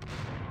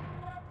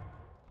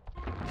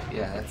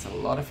 Yeah, that's a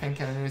lot of hand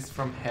cannons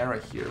from Hera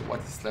here.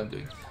 What is Slam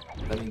doing?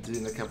 Slam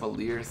doing the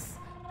Cavaliers.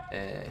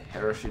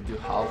 Hera should do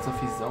halves of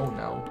his own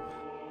now.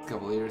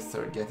 Cavaliers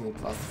are getting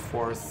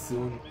 +4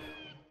 soon.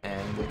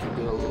 And they can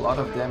do a lot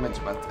of damage,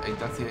 but I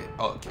don't see...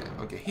 Oh,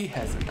 okay, he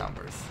has the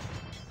numbers.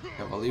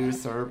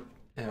 Cavaliers are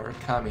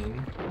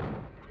coming.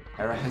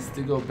 Hera has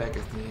to go back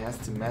and he has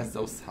to mess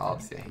those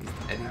halves. Yeah, he's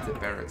adding the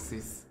barracks.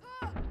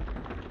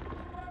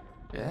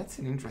 Yeah, that's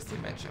an interesting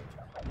matchup.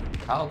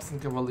 Halbs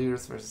and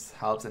Cavaliers versus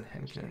Halbs and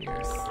Hand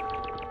Cannoneers.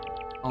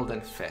 Old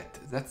and fat,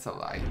 that's a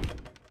lie.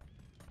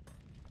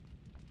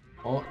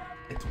 Oh,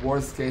 at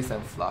worst case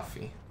I'm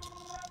fluffy.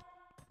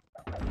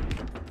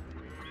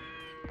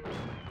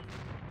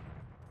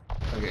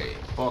 Okay,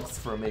 box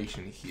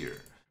formation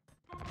here.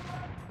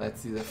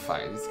 Let's see the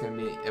fight. It's gonna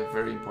be a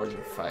very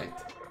important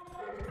fight.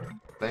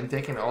 I'm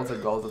taking all the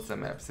gold of the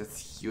maps,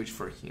 that's huge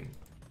for him.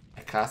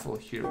 A castle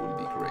here would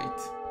be great.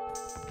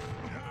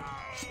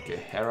 Okay,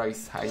 Hera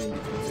is hiding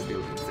between the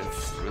buildings.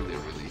 That's really,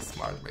 really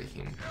smart by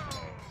him.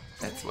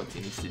 That's what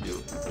you need to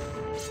do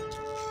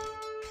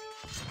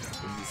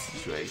in these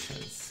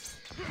situations.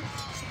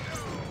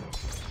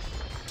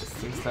 It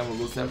seems time will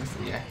lose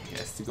everything. Yeah, he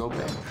has to go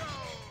back.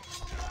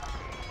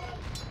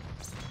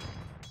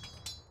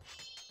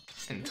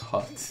 And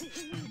hot.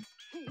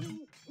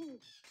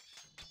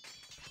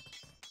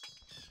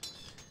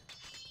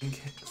 I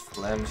think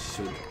Slam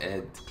should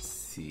add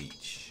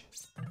siege.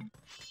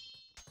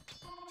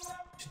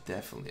 Should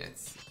definitely add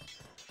siege.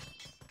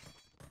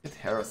 Get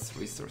Hera's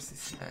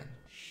resources, man.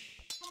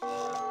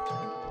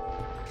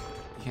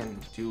 He can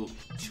do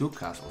 2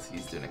 castles.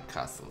 He's doing a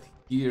castle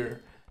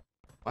here.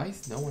 Why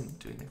is no one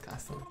doing a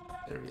castle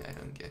area? I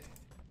don't get it.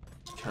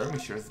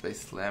 Skirmishers by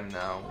Slam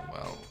now.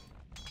 Well,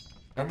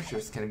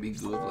 skirmishers can be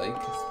good, like,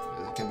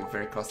 they can be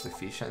very cost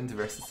efficient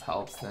versus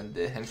Halps and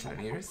the hand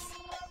cannoneers.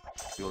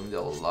 You'll need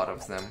a lot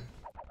of them.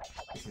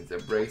 Using the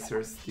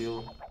bracers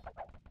still.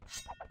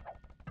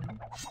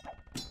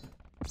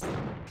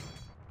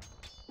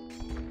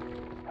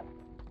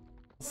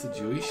 Also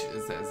Jewish,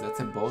 that's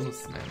a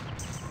bonus, man.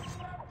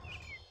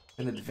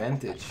 An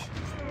advantage.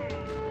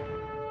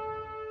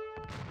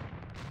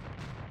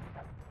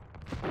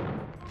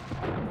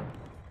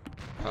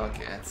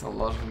 Okay, that's a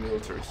lot of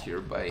military here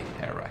by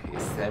Hera.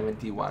 He's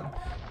 71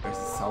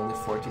 versus only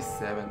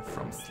 47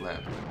 from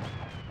Slam.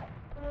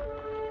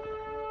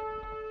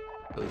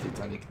 The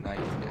Titanic Knight,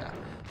 yeah.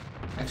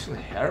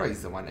 Actually, Hera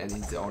is the one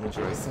adding the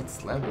onager. I thought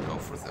Slam would go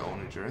for the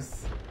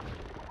onagers.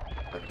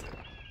 But,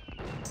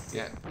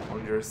 yeah,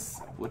 onagers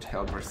would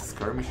help versus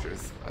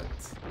skirmishers, but...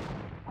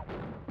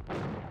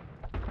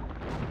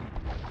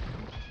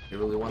 he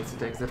really wants to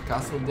take that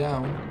castle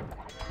down.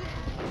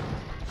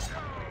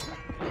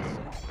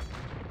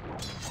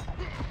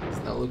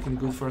 It's not looking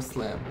good for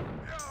Slam.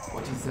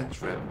 What is that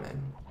trap,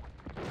 man?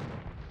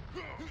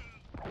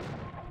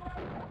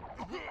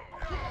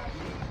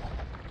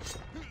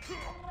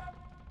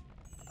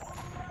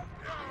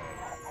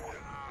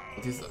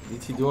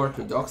 Did he do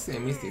Orthodoxy? I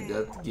missed it.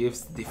 That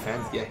gives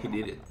defense. Yeah, he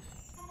did it.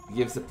 He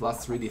gives a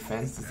 +3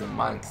 defense to the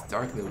monks.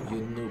 Dark noob,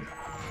 you noob.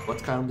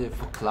 What kind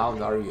of a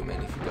clown are you,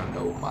 man, if you don't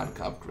know monk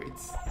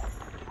upgrades?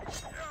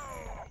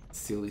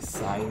 Silly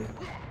sign.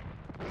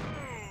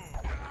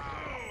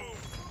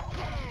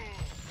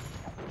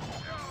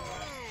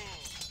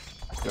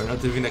 You're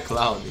not even a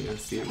clown, you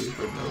see,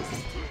 Reaper knows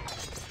it.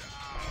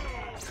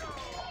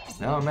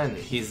 No, man,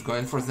 he's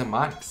going for the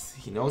monks.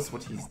 He knows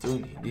what he's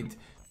doing. He did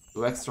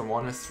 2 extra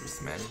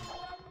monasteries, man.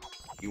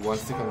 He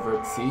wants to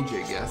convert siege,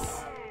 I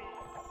guess.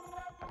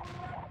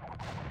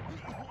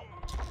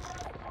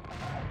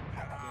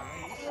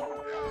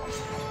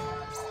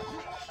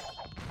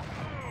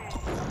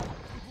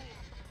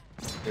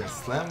 Yeah,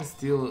 Slam is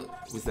still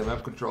with the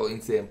map control in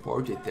the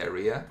imported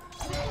area,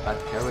 but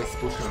Hera is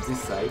pushing on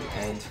this side,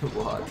 and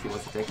what? He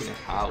was attacking a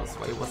house.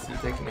 Why was he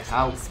attacking a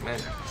house, man?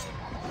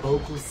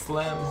 Focus,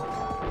 Slam.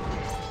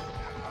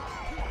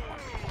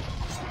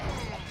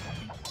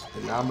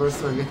 The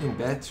numbers are getting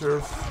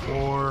better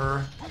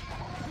for...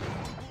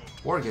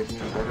 or getting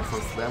better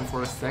for Slam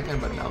for a second,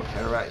 but now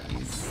Hera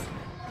is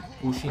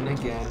pushing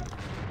again.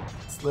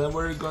 Slam,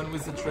 where are you going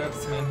with the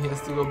traps, man? He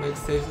has to go back,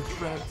 save the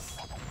traps.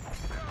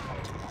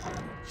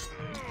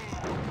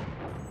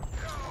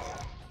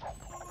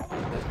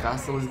 That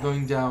castle is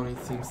going down, it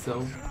seems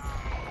so.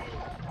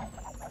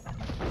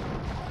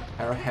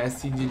 Hera has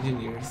siege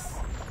engineers.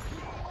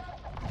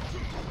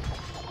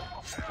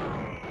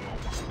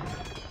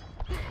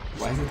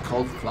 Why is it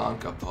called Clown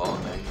Cup? Oh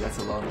man, that's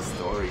a long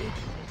story.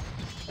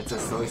 It's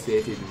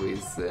associated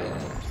with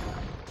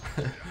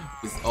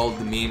with all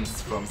the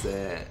memes from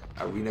the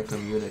arena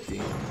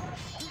community.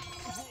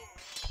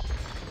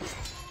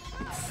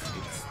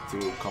 It's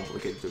too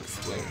complicated to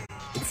explain.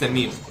 It's a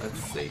meme, let's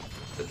say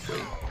that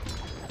way.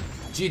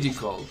 Gigi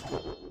called.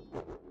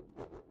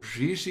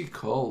 Gigi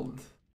called.